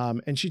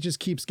 And she just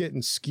keeps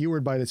getting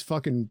skewered by this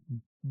fucking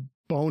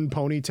bone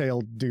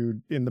ponytail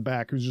dude in the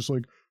back who's just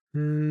like,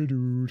 hey,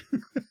 dude.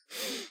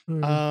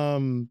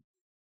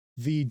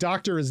 The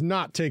doctor is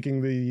not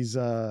taking these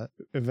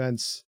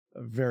events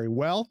very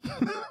well.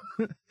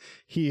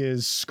 He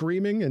is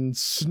screaming and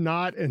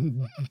snot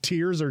and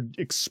tears are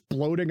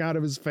exploding out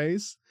of his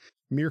face.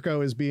 Mirko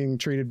is being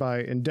treated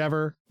by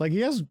Endeavor. Like, he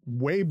has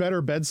way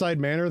better bedside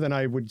manner than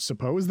I would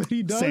suppose that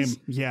he does. Same,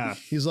 yeah.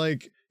 He's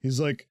like,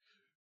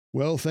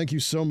 well, thank you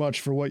so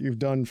much for what you've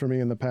done for me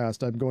in the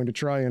past. I'm going to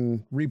try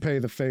and repay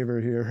the favor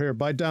here. Here,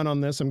 bite down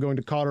on this. I'm going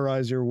to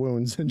cauterize your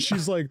wounds. And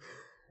she's like,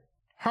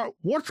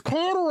 what's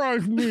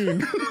cauterize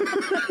mean?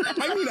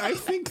 I mean, I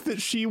think that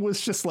she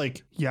was just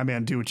like, yeah,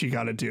 man, do what you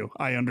got to do.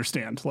 I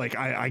understand. Like,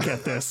 I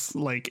get this.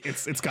 Like,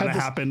 it's got to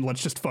happen.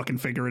 Let's just fucking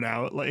figure it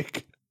out.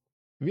 Like,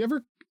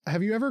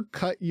 have you ever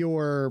cut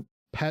your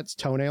pet's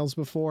toenails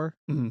before?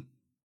 Mm-hmm.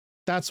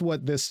 That's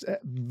what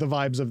the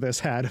vibes of this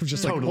had, of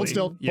just totally. Like, hold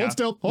still, yeah. hold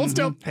still, hold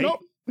still. Hey.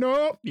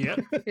 No. Yeah.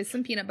 Here's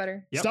some peanut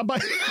butter. Yep. Stop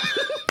biting.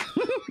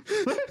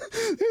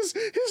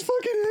 his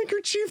fucking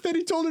handkerchief that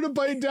he told her to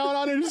bite down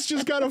on, it's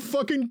just got a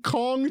fucking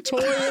Kong toy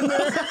in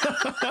there.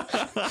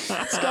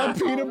 It's got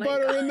peanut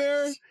butter in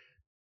there.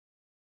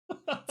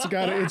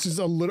 It's just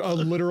a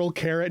literal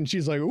carrot, and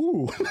she's like,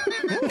 ooh.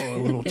 A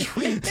little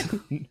treat.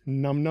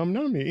 Num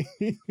nummy.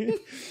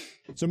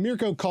 So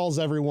Mirko calls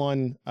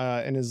everyone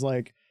and is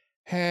like,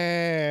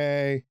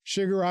 hey,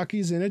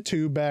 Shigaraki's in a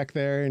tube back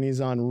there and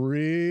he's on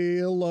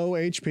real low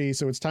HP,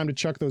 so it's time to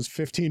chuck those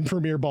 15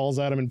 premier balls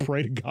at him and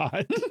pray to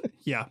God.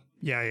 Yeah.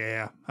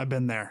 I've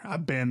been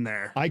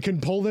there. I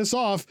can pull this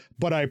off,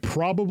 but I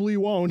probably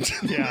won't.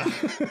 Yeah.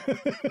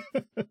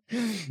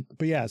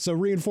 But yeah, so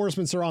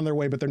reinforcements are on their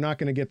way, but they're not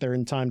going to get there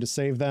in time to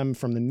save them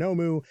from the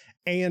Nomu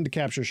and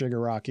capture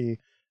Shigaraki.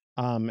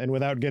 And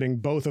without getting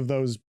both of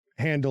those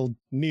handled,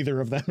 neither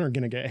of them are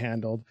going to get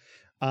handled.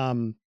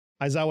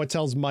 Aizawa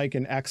tells Mike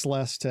and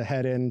Xless to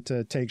head in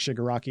to take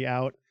Shigaraki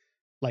out.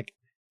 Like,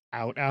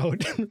 out.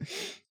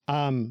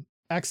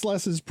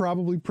 Xless is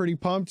probably pretty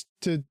pumped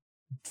to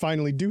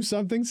finally do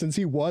something since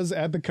he was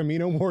at the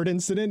Camino Ward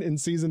incident in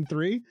season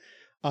 3.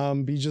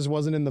 He just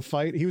wasn't in the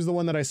fight. He was the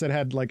one that I said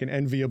had like an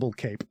enviable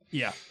cape.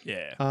 Yeah.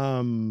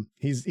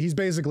 He's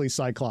basically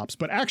Cyclops,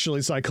 but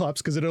actually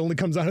Cyclops because it only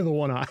comes out of the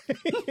one eye.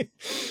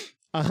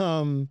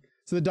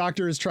 So the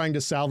doctor is trying to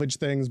salvage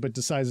things, but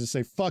decides to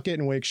say fuck it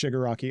and wake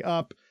Shigaraki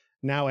up.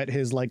 Now at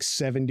his like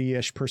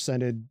 70-ish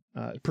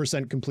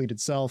percent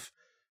completed self.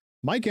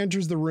 Mike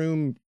enters the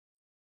room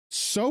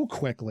so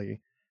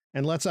quickly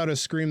and lets out a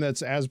scream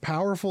that's as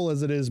powerful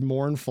as it is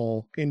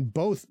mournful in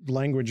both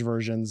language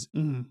versions.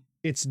 Mm-hmm.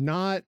 It's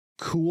not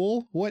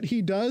cool what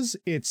he does.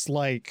 It's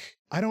like,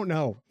 I don't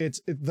know.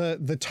 It's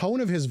the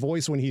tone of his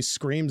voice when he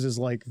screams is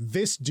like,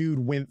 this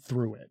dude went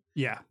through it.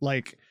 Yeah.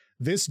 Like,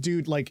 this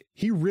dude, like,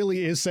 he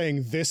really is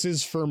saying, this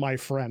is for my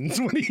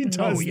friends when he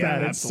does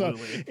that.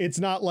 Absolutely. It's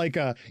not like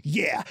a,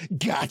 yeah,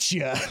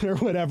 gotcha, or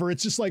whatever.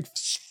 It's just like,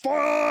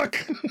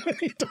 fuck, when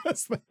he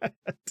does that.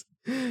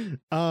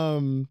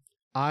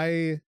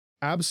 I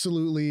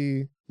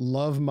absolutely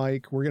love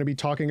Mike. We're going to be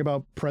talking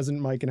about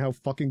present Mike and how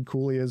fucking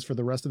cool he is for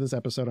the rest of this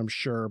episode, I'm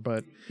sure,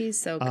 but he's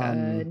so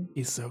good.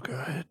 He's so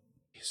good.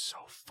 He's so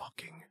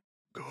fucking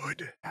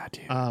good.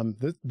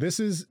 Dude. This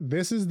is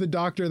the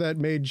doctor that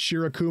made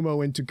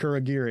Shirakumo into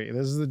Kurogiri.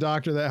 This is the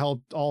doctor that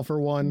helped All for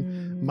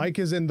One. Mike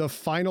is in the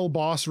final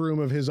boss room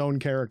of his own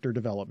character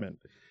development.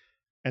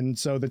 And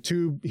so the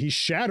tube, he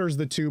shatters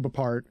the tube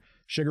apart.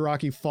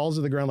 Shigaraki falls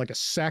to the ground like a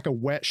sack of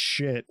wet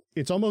shit.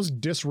 It's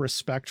almost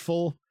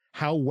disrespectful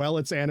how well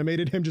it's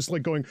animated him just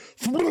like going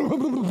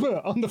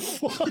on the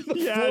floor. Dude.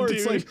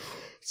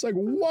 It's like,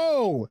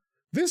 whoa.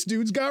 This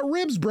dude's got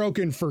ribs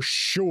broken for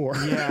sure.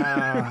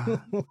 Yeah.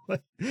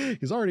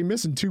 He's already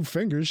missing 2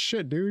 fingers.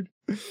 Shit, dude.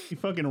 He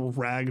fucking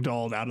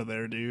ragdolled out of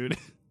there, dude.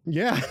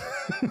 Yeah.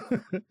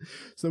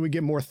 So we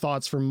get more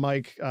thoughts from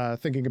Mike,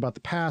 thinking about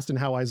the past and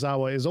how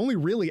Aizawa is only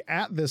really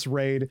at this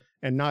raid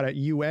and not at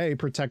UA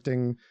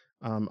protecting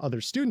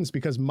other students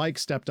because Mike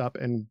stepped up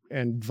and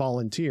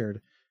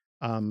volunteered.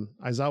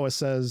 Aizawa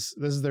says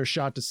this is their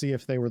shot to see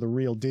if they were the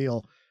real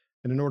deal.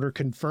 And in order to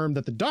confirm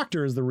that the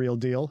doctor is the real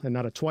deal and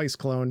not a twice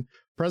clone,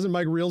 President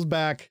Mike reels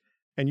back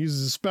and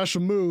uses a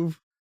special move,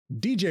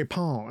 DJ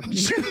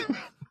Punch.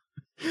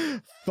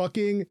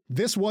 Fucking,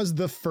 this was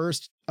the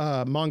first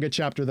manga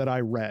chapter that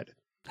I read.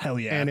 Hell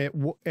yeah. And it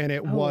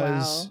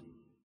was, wow.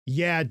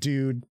 Yeah,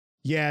 dude.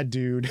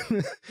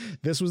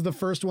 This was the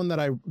first one that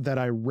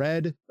I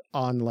read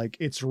on like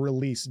its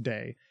release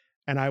day.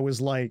 And I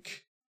was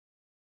like,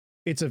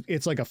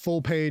 it's like a full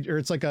page, or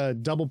it's like a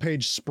double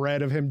page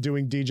spread of him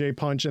doing DJ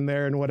Punch in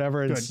there and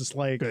whatever. And it's just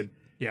like, good.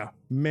 Yeah,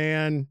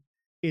 man,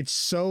 it's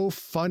so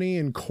funny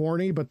and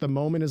corny, but the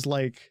moment is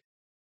like,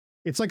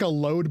 it's like a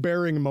load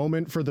bearing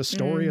moment for the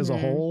story as a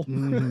whole.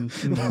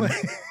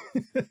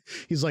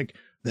 He's like,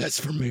 that's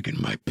for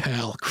making my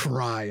pal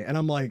cry. And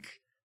I'm like,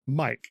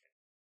 Mike,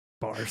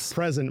 bars,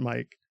 present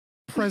Mike.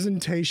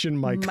 Presentation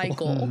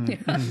Michael.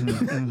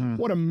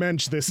 What a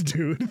mensch this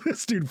dude.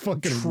 This dude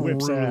fucking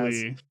whips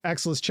ass.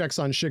 Exilus checks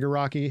on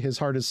Shigaraki. His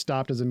heart is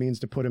stopped as a means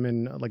to put him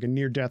in like a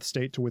near-death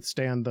state to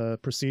withstand the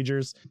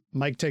procedures.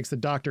 Mike takes the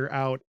doctor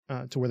out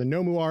to where the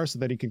Nomu are so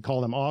that he can call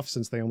them off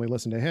since they only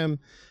listen to him.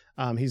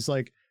 He's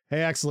like, hey,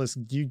 Exilus,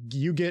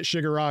 you get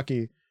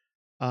Shigaraki.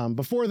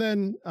 Before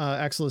then,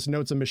 Exilus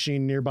notes a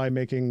machine nearby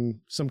making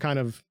some kind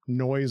of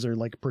noise or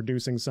like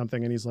producing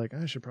something, and he's like,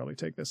 I should probably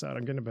take this out.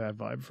 I'm getting a bad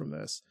vibe from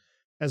this.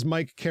 As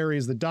Mike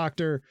carries the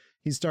doctor,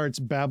 he starts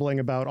babbling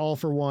about All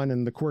for One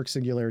and the Quirk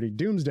Singularity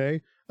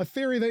Doomsday, a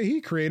theory that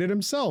he created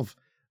himself.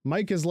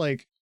 Mike is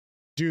like,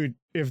 dude,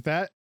 if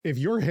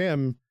you're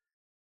him,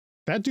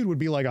 that dude would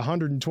be like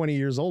 120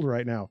 years old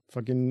right now.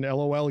 Fucking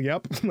LOL,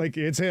 yep. Like,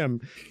 it's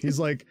him. He's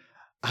like,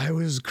 I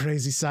was a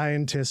crazy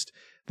scientist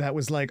that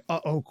was like,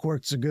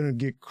 quirks are gonna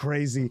get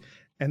crazy.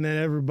 And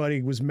then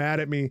everybody was mad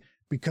at me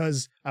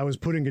because I was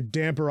putting a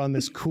damper on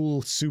this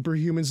cool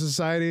superhuman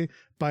society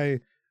by...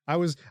 I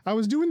was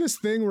doing this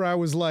thing where I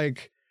was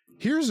like,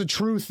 here's a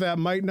truth that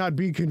might not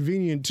be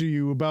convenient to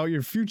you about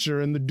your future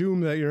and the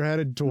doom that you're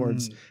headed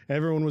towards.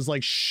 Everyone was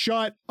like,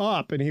 shut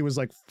up. And he was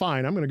like,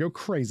 fine, I'm going to go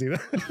crazy.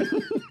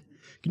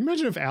 Can you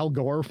imagine if Al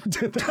Gore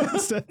did that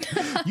instead?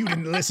 You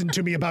didn't listen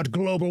to me about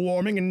global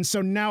warming, and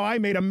so now I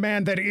made a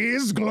man that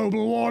is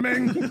global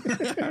warming.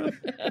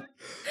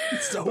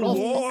 It's so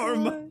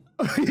warm.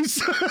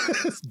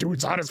 This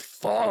dude's hot as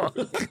fuck.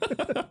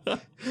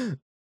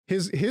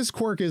 His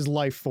quirk is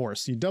life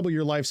force. You double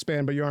your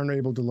lifespan, but you aren't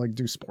able to like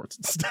do sports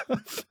and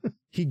stuff.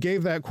 He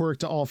gave that quirk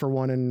to All for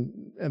One,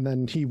 and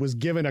then he was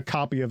given a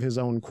copy of his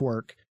own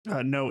quirk.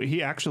 No,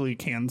 he actually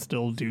can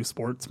still do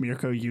sports.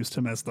 Mirko used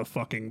him as the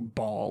fucking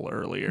ball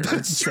earlier.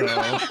 So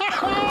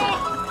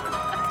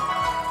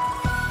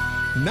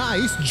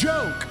nice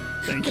joke.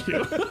 Thank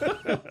you.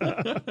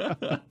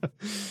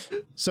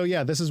 So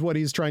yeah, this is what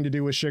he's trying to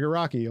do with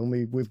Shigaraki,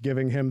 only with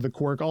giving him the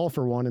quirk All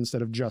for One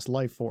instead of just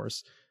life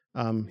force.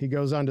 He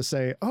goes on to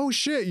say, oh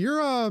shit,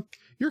 you're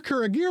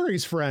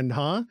Kuragiri's friend,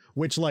 huh?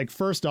 Which, like,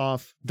 first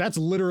off, that's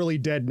literally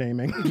dead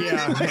naming.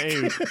 Yeah,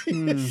 hey.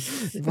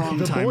 Wrong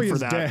time for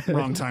that. Dead.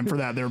 Wrong time for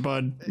that there,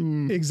 bud.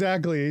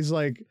 Exactly. He's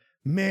like,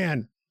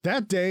 man,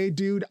 that day,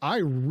 dude, I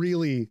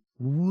really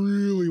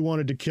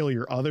wanted to kill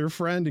your other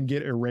friend and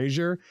get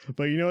erasure.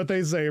 But you know what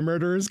they say,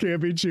 murderers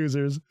can't be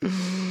choosers.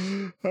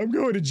 I'm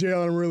going to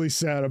jail and I'm really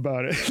sad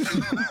about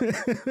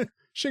it.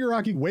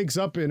 Shigaraki wakes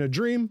up in a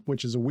dream,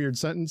 which is a weird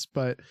sentence,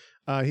 but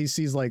he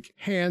sees like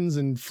hands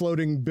and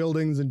floating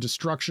buildings and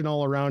destruction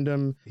all around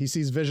him. He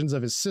sees visions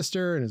of his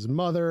sister and his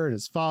mother and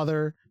his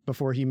father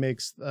before he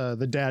makes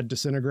the dad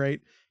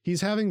disintegrate.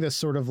 He's having this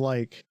sort of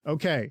like,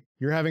 okay,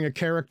 you're having a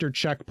character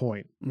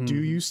checkpoint. Do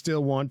you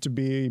still want to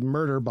be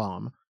Murder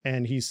Bomb?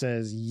 And he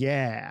says,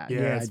 yeah,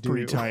 it's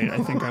pretty tight. I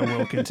think I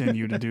will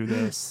continue to do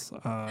this.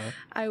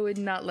 I would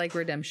not like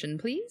redemption,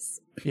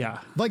 please. Yeah.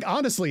 Like,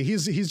 honestly,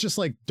 he's just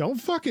like, don't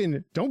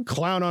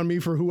clown on me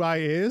for who I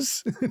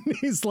is.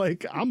 He's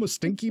like, I'm a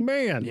stinky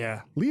man.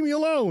 Yeah. Leave me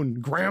alone,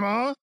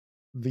 grandma.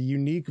 The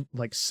unique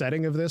like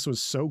setting of this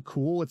was so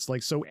cool. It's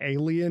like so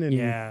alien,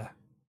 and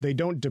they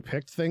don't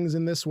depict things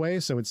in this way.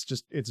 So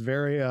it's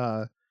very,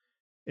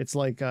 it's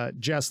like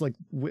Jess, like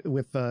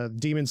with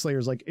Demon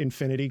Slayer's like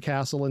Infinity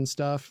Castle and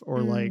stuff,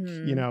 or like,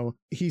 you know,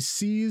 he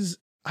sees,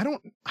 I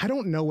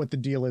don't know what the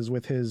deal is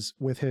with his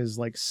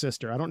like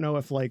sister. I don't know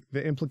if like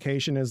the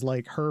implication is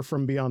like her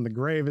from beyond the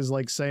grave is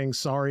like saying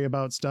sorry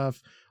about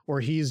stuff, or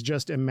he's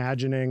just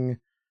imagining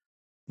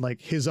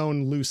like his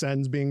own loose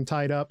ends being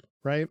tied up,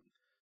 right?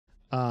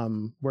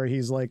 Where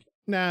he's like,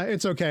 nah,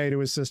 it's okay to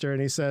his sister.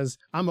 And he says,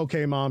 I'm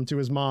okay, mom, to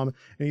his mom.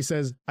 And he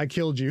says, I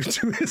killed you,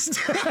 to his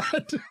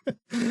dad.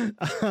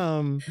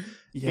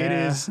 It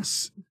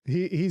is,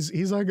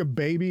 he's like a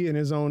baby in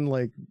his own,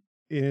 like,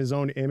 in his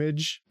own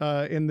image,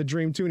 in the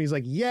dream too. And he's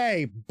like,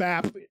 yay,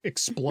 bap,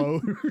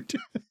 explode.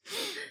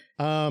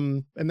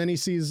 And then he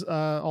sees,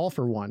 All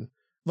for One.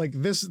 like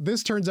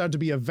this turns out to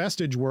be a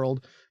vestige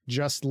world,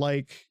 just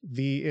like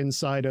the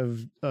inside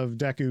of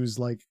Deku's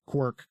like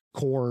quirk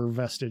core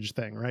vestige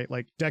thing, right?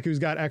 Like Deku's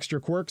got extra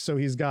quirks, so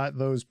he's got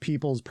those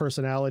people's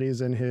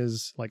personalities in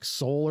his like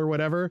soul or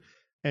whatever.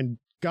 And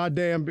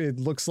goddamn, it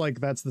looks like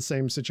that's the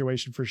same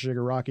situation for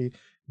Shigaraki.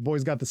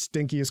 Boy's got the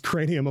stinkiest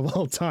cranium of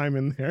all time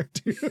in there,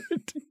 dude.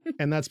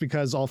 And that's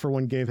because All For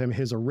One gave him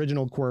his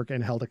original quirk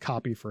and held a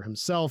copy for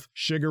himself.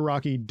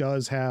 Shigaraki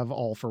does have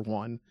All For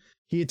One.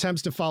 He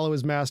attempts to follow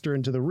his master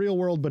into the real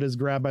world, but is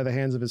grabbed by the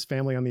hands of his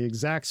family on the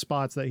exact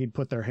spots that he'd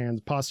put their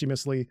hands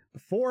posthumously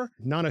before.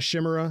 Nana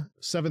Shimura,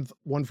 7th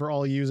One For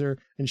All user,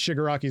 and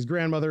Shigaraki's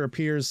grandmother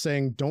appears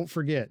saying, don't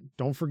forget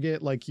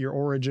like your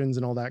origins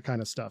and all that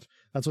kind of stuff.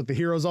 That's what the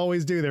heroes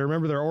always do. They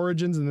remember their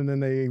origins and then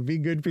they be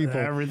good people.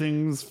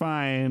 Everything's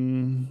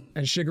fine.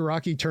 And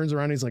Shigaraki turns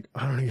around and he's like,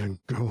 I don't even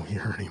go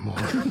here anymore.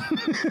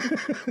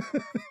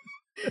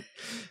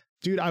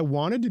 Dude, I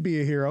wanted to be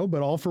a hero,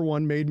 but All For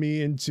One made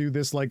me into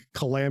this like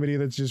calamity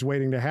that's just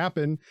waiting to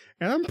happen.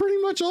 And I'm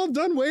pretty much all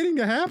done waiting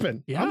to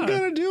happen. Yeah. I'm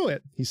going to do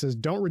it. He says,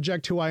 don't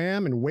reject who I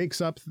am, and wakes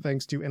up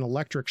thanks to an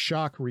electric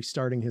shock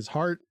restarting his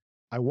heart.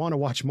 I want to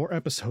watch more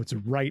episodes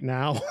right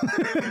now.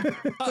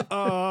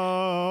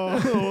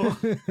 Uh-oh.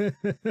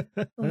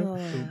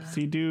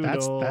 Oopsie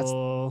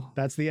doodle.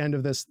 That's the end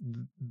of this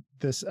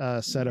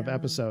set of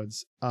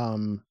episodes.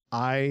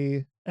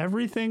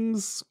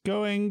 Everything's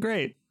going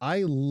great.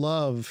 I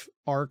love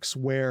arcs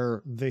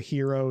where the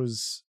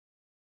heroes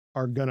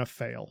are gonna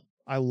fail.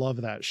 I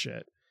love that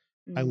shit.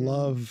 I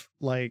love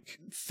like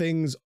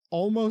things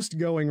almost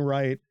going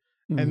right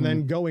and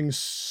then going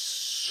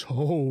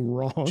so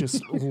wrong.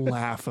 Just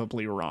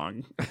laughably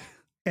wrong.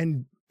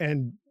 And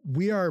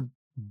we are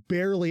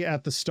barely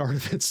at the start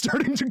of it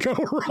starting to go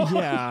wrong.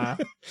 Yeah.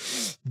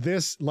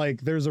 This,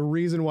 like, there's a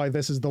reason why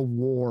this is the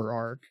war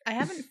arc. I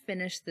haven't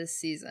finished this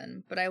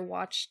season, but I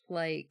watched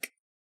like,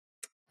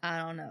 I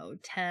don't know,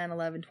 10,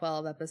 11,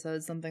 12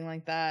 episodes, something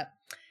like that.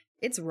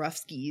 It's rough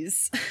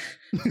skis.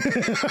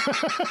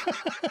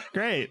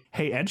 Great.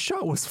 Hey,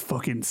 Edshot was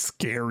fucking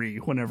scary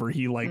whenever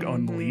he like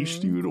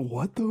unleashed, dude.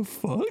 What the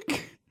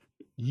fuck?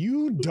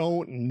 You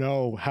don't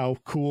know how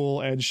cool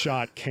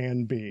Edshot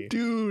can be.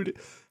 Dude,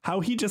 how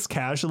he just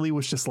casually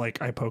was just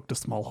like, I poked a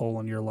small hole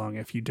in your lung.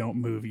 If you don't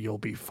move, you'll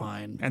be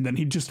fine. And then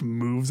he just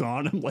moves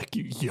on. I'm like,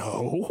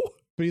 yo.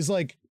 But he's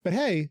like, but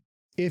hey,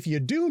 if you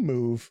do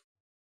move,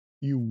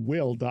 you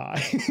will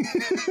die.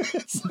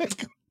 It's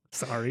like,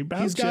 sorry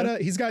about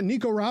he's got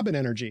Nico Robin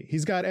energy.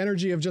 He's got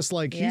energy of just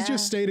like, he's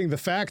just stating the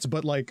facts,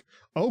 but like,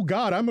 oh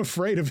God, I'm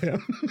afraid of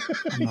him.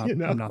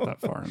 I'm not that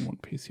far in One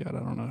Piece yet. I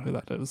don't know who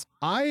that is.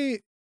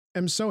 I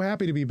am so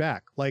happy to be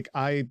back. Like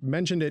I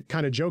mentioned it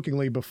kind of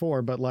jokingly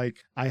before, but like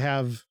I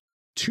have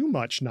too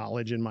much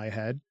knowledge in my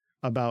head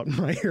about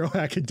My Hero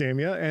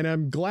Academia, and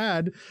I'm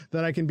glad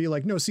that I can be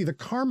like, no, see, the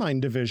Carmine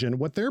division,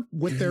 what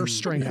their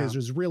strength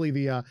is really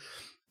the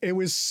it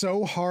was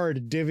so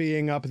hard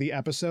divvying up the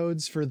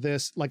episodes for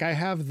this. Like I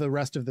have the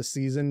rest of the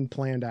season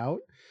planned out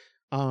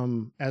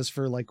as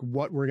for like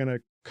what we're gonna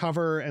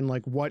cover and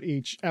like what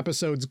each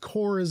episode's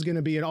core is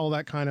gonna be and all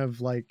that kind of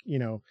like, you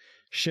know,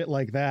 shit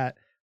like that.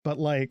 But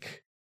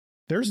like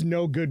there's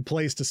no good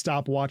place to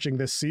stop watching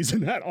this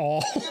season at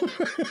all.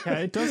 Yeah,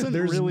 it doesn't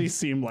really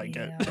seem like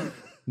it.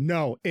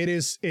 No, it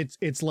is.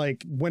 It's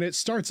like when it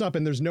starts up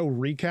and there's no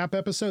recap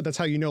episode, that's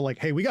how you know, like,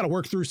 hey, we got to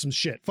work through some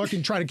shit.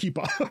 Fucking try to keep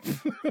up.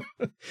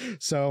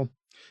 So,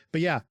 but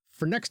yeah,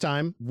 for next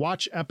time,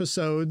 watch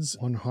episodes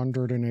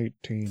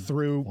 118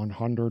 through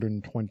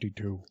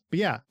 122. But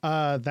yeah,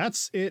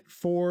 that's it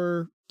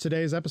for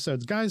today's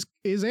episodes. Guys,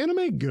 is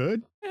anime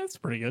good? Yeah, it's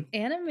pretty good.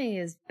 Anime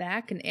is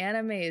back and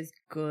anime is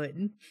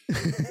good.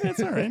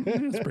 It's all right.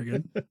 It's pretty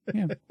good.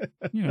 Yeah.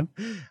 You know.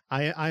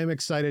 I am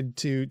excited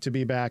to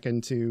be back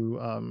and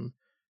to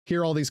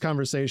hear all these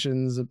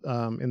conversations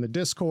in the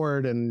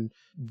Discord and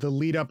the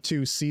lead up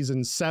to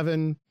season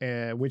 7,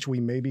 which we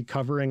may be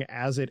covering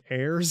as it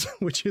airs,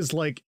 which is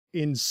like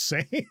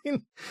insane.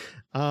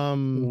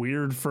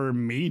 Weird for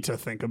me to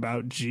think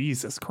about.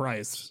 Jesus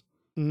Christ.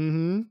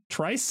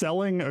 Try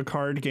selling a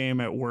card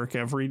game at work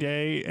every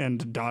day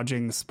and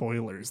dodging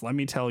spoilers. Let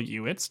me tell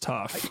you, it's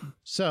tough.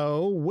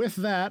 So with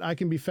that, I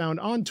can be found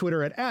on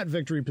Twitter at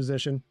Victory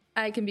Position.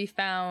 I can be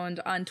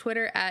found on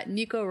Twitter at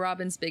Nico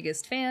Robin's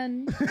biggest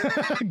fan.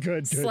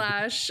 Good.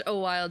 / a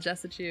wild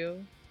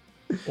Jessichu.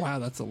 Wow,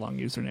 that's a long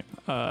username.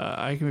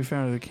 I can be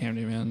found at the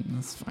Candyman.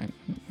 That's fine.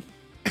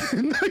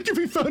 I can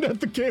be found at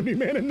the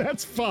Candyman, and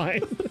that's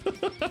fine.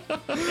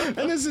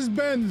 And this has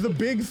been The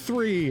Big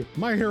 3,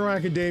 My Hero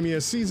Academia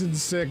Season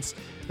 6,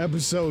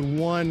 Episode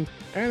 1.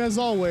 And as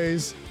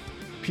always,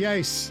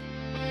 peace.